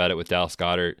talked about it with Dallas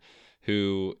Goedert,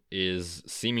 who is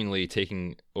seemingly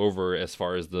taking over as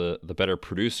far as the better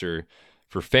producer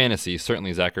for fantasy.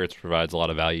 Certainly Zach Ertz provides a lot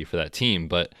of value for that team,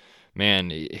 but man,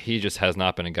 he just has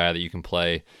not been a guy that you can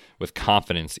play with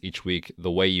confidence each week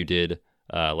the way you did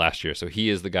last year. So he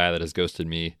is the guy that has ghosted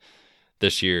me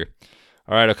this year.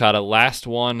 All right, Okada, last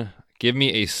one. Give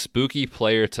me a spooky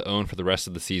player to own for the rest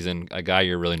of the season, a guy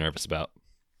you're really nervous about.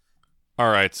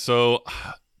 All right, so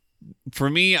for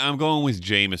me, I'm going with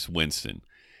Jameis Winston.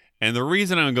 And the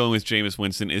reason I'm going with Jameis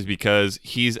Winston is because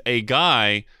he's a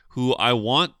guy who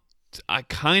I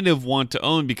kind of want to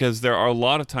own because there are a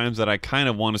lot of times that I kind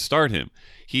of want to start him.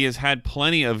 He has had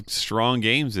plenty of strong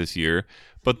games this year,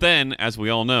 but then, as we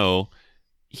all know,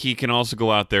 he can also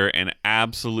go out there and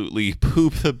absolutely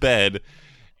poop the bed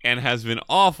and has been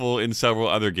awful in several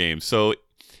other games. So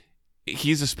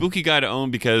he's a spooky guy to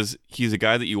own because he's a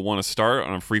guy that you want to start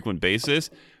on a frequent basis,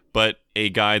 but a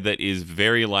guy that is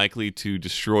very likely to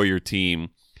destroy your team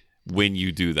when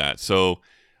you do that. So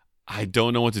I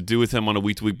don't know what to do with him on a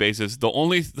week-to-week basis. The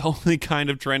only kind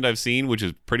of trend I've seen, which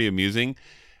is pretty amusing,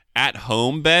 at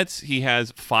home bets, he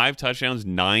has 5 touchdowns,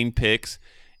 9 picks,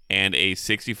 and a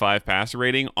 65 passer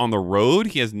rating. On the road,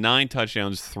 he has 9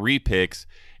 touchdowns, 3 picks,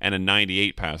 and a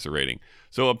 98 passer rating.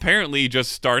 So apparently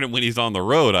just start him when he's on the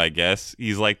road, I guess.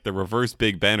 He's like the reverse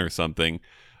Big Ben or something.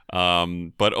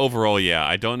 But overall, yeah,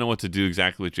 I don't know what to do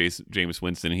exactly with Jameis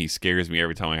Winston. He scares me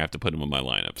every time I have to put him in my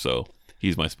lineup. So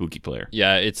he's my spooky player.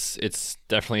 Yeah, it's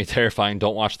definitely terrifying.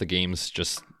 Don't watch the games.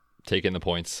 Just take in the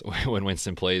points when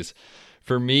Winston plays.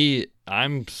 For me,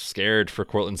 I'm scared for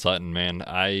Courtland Sutton, man.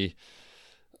 I've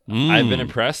been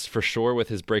impressed for sure with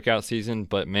his breakout season,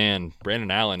 but man,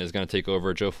 Brandon Allen is going to take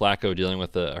over. Joe Flacco dealing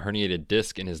with a herniated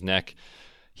disc in his neck.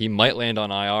 He might land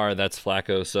on IR. That's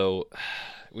Flacco. So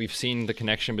we've seen the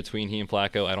connection between he and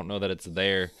Flacco. I don't know that it's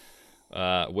there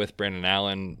with Brandon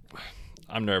Allen.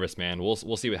 I'm nervous, man. We'll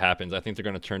see what happens. I think they're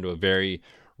going to turn to a very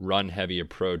run-heavy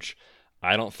approach.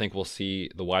 I don't think we'll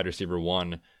see the wide receiver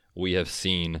 1 we have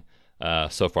seen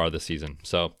so far this season.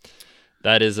 So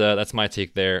that's my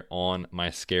take there on my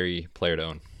scary player to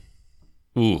own.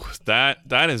 Ooh,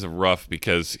 that is rough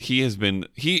because he has been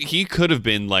he could have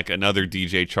been like another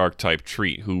DJ Chark type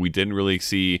treat who we didn't really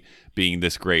see being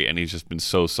this great, and he's just been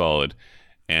so solid.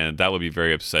 and that would be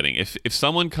very upsetting. If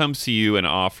someone comes to you and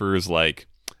offers like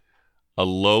a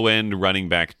low-end running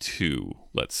back 2,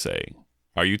 let's say,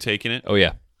 are you taking it? Oh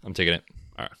yeah, I'm taking it.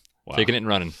 All right. Wow. Taking it and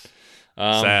running.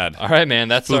 Sad. All right, man.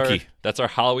 That's Spooky. our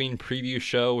Halloween preview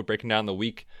show. We're breaking down the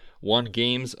week 1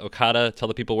 games. Okada, tell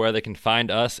the people where they can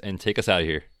find us and take us out of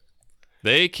here.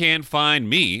 They can find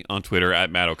me on Twitter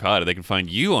at Matt Okada. They can find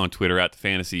you on Twitter at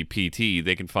FantasyPT.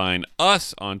 They can find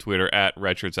us on Twitter at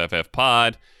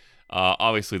RedShirtsFFPod.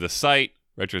 Obviously, the site,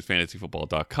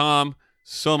 RedShirtsFantasyFootball.com.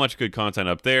 So much good content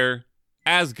up there.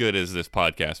 As good as this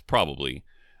podcast, probably.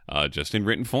 Just in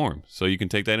written form. So you can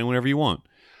take that in whenever you want.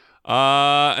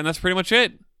 And that's pretty much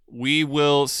it. We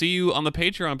will see you on the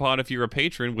Patreon pod if you're a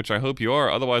patron, which I hope you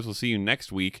are. Otherwise, we'll see you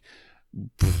next week.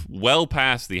 Well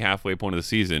past the halfway point of the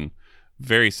season.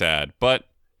 Very sad, but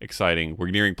exciting. We're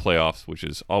nearing playoffs, which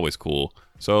is always cool.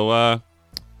 So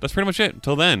that's pretty much it.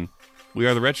 Until then, we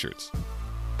are the Red Shirts.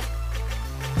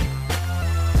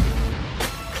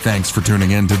 Thanks for tuning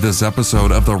in to this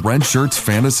episode of the Red Shirts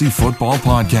Fantasy Football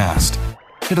Podcast.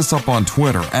 Hit us up on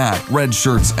Twitter at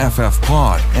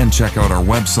RedShirtsFFPod and check out our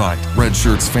website,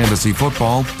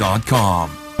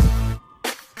 RedShirtsFantasyFootball.com.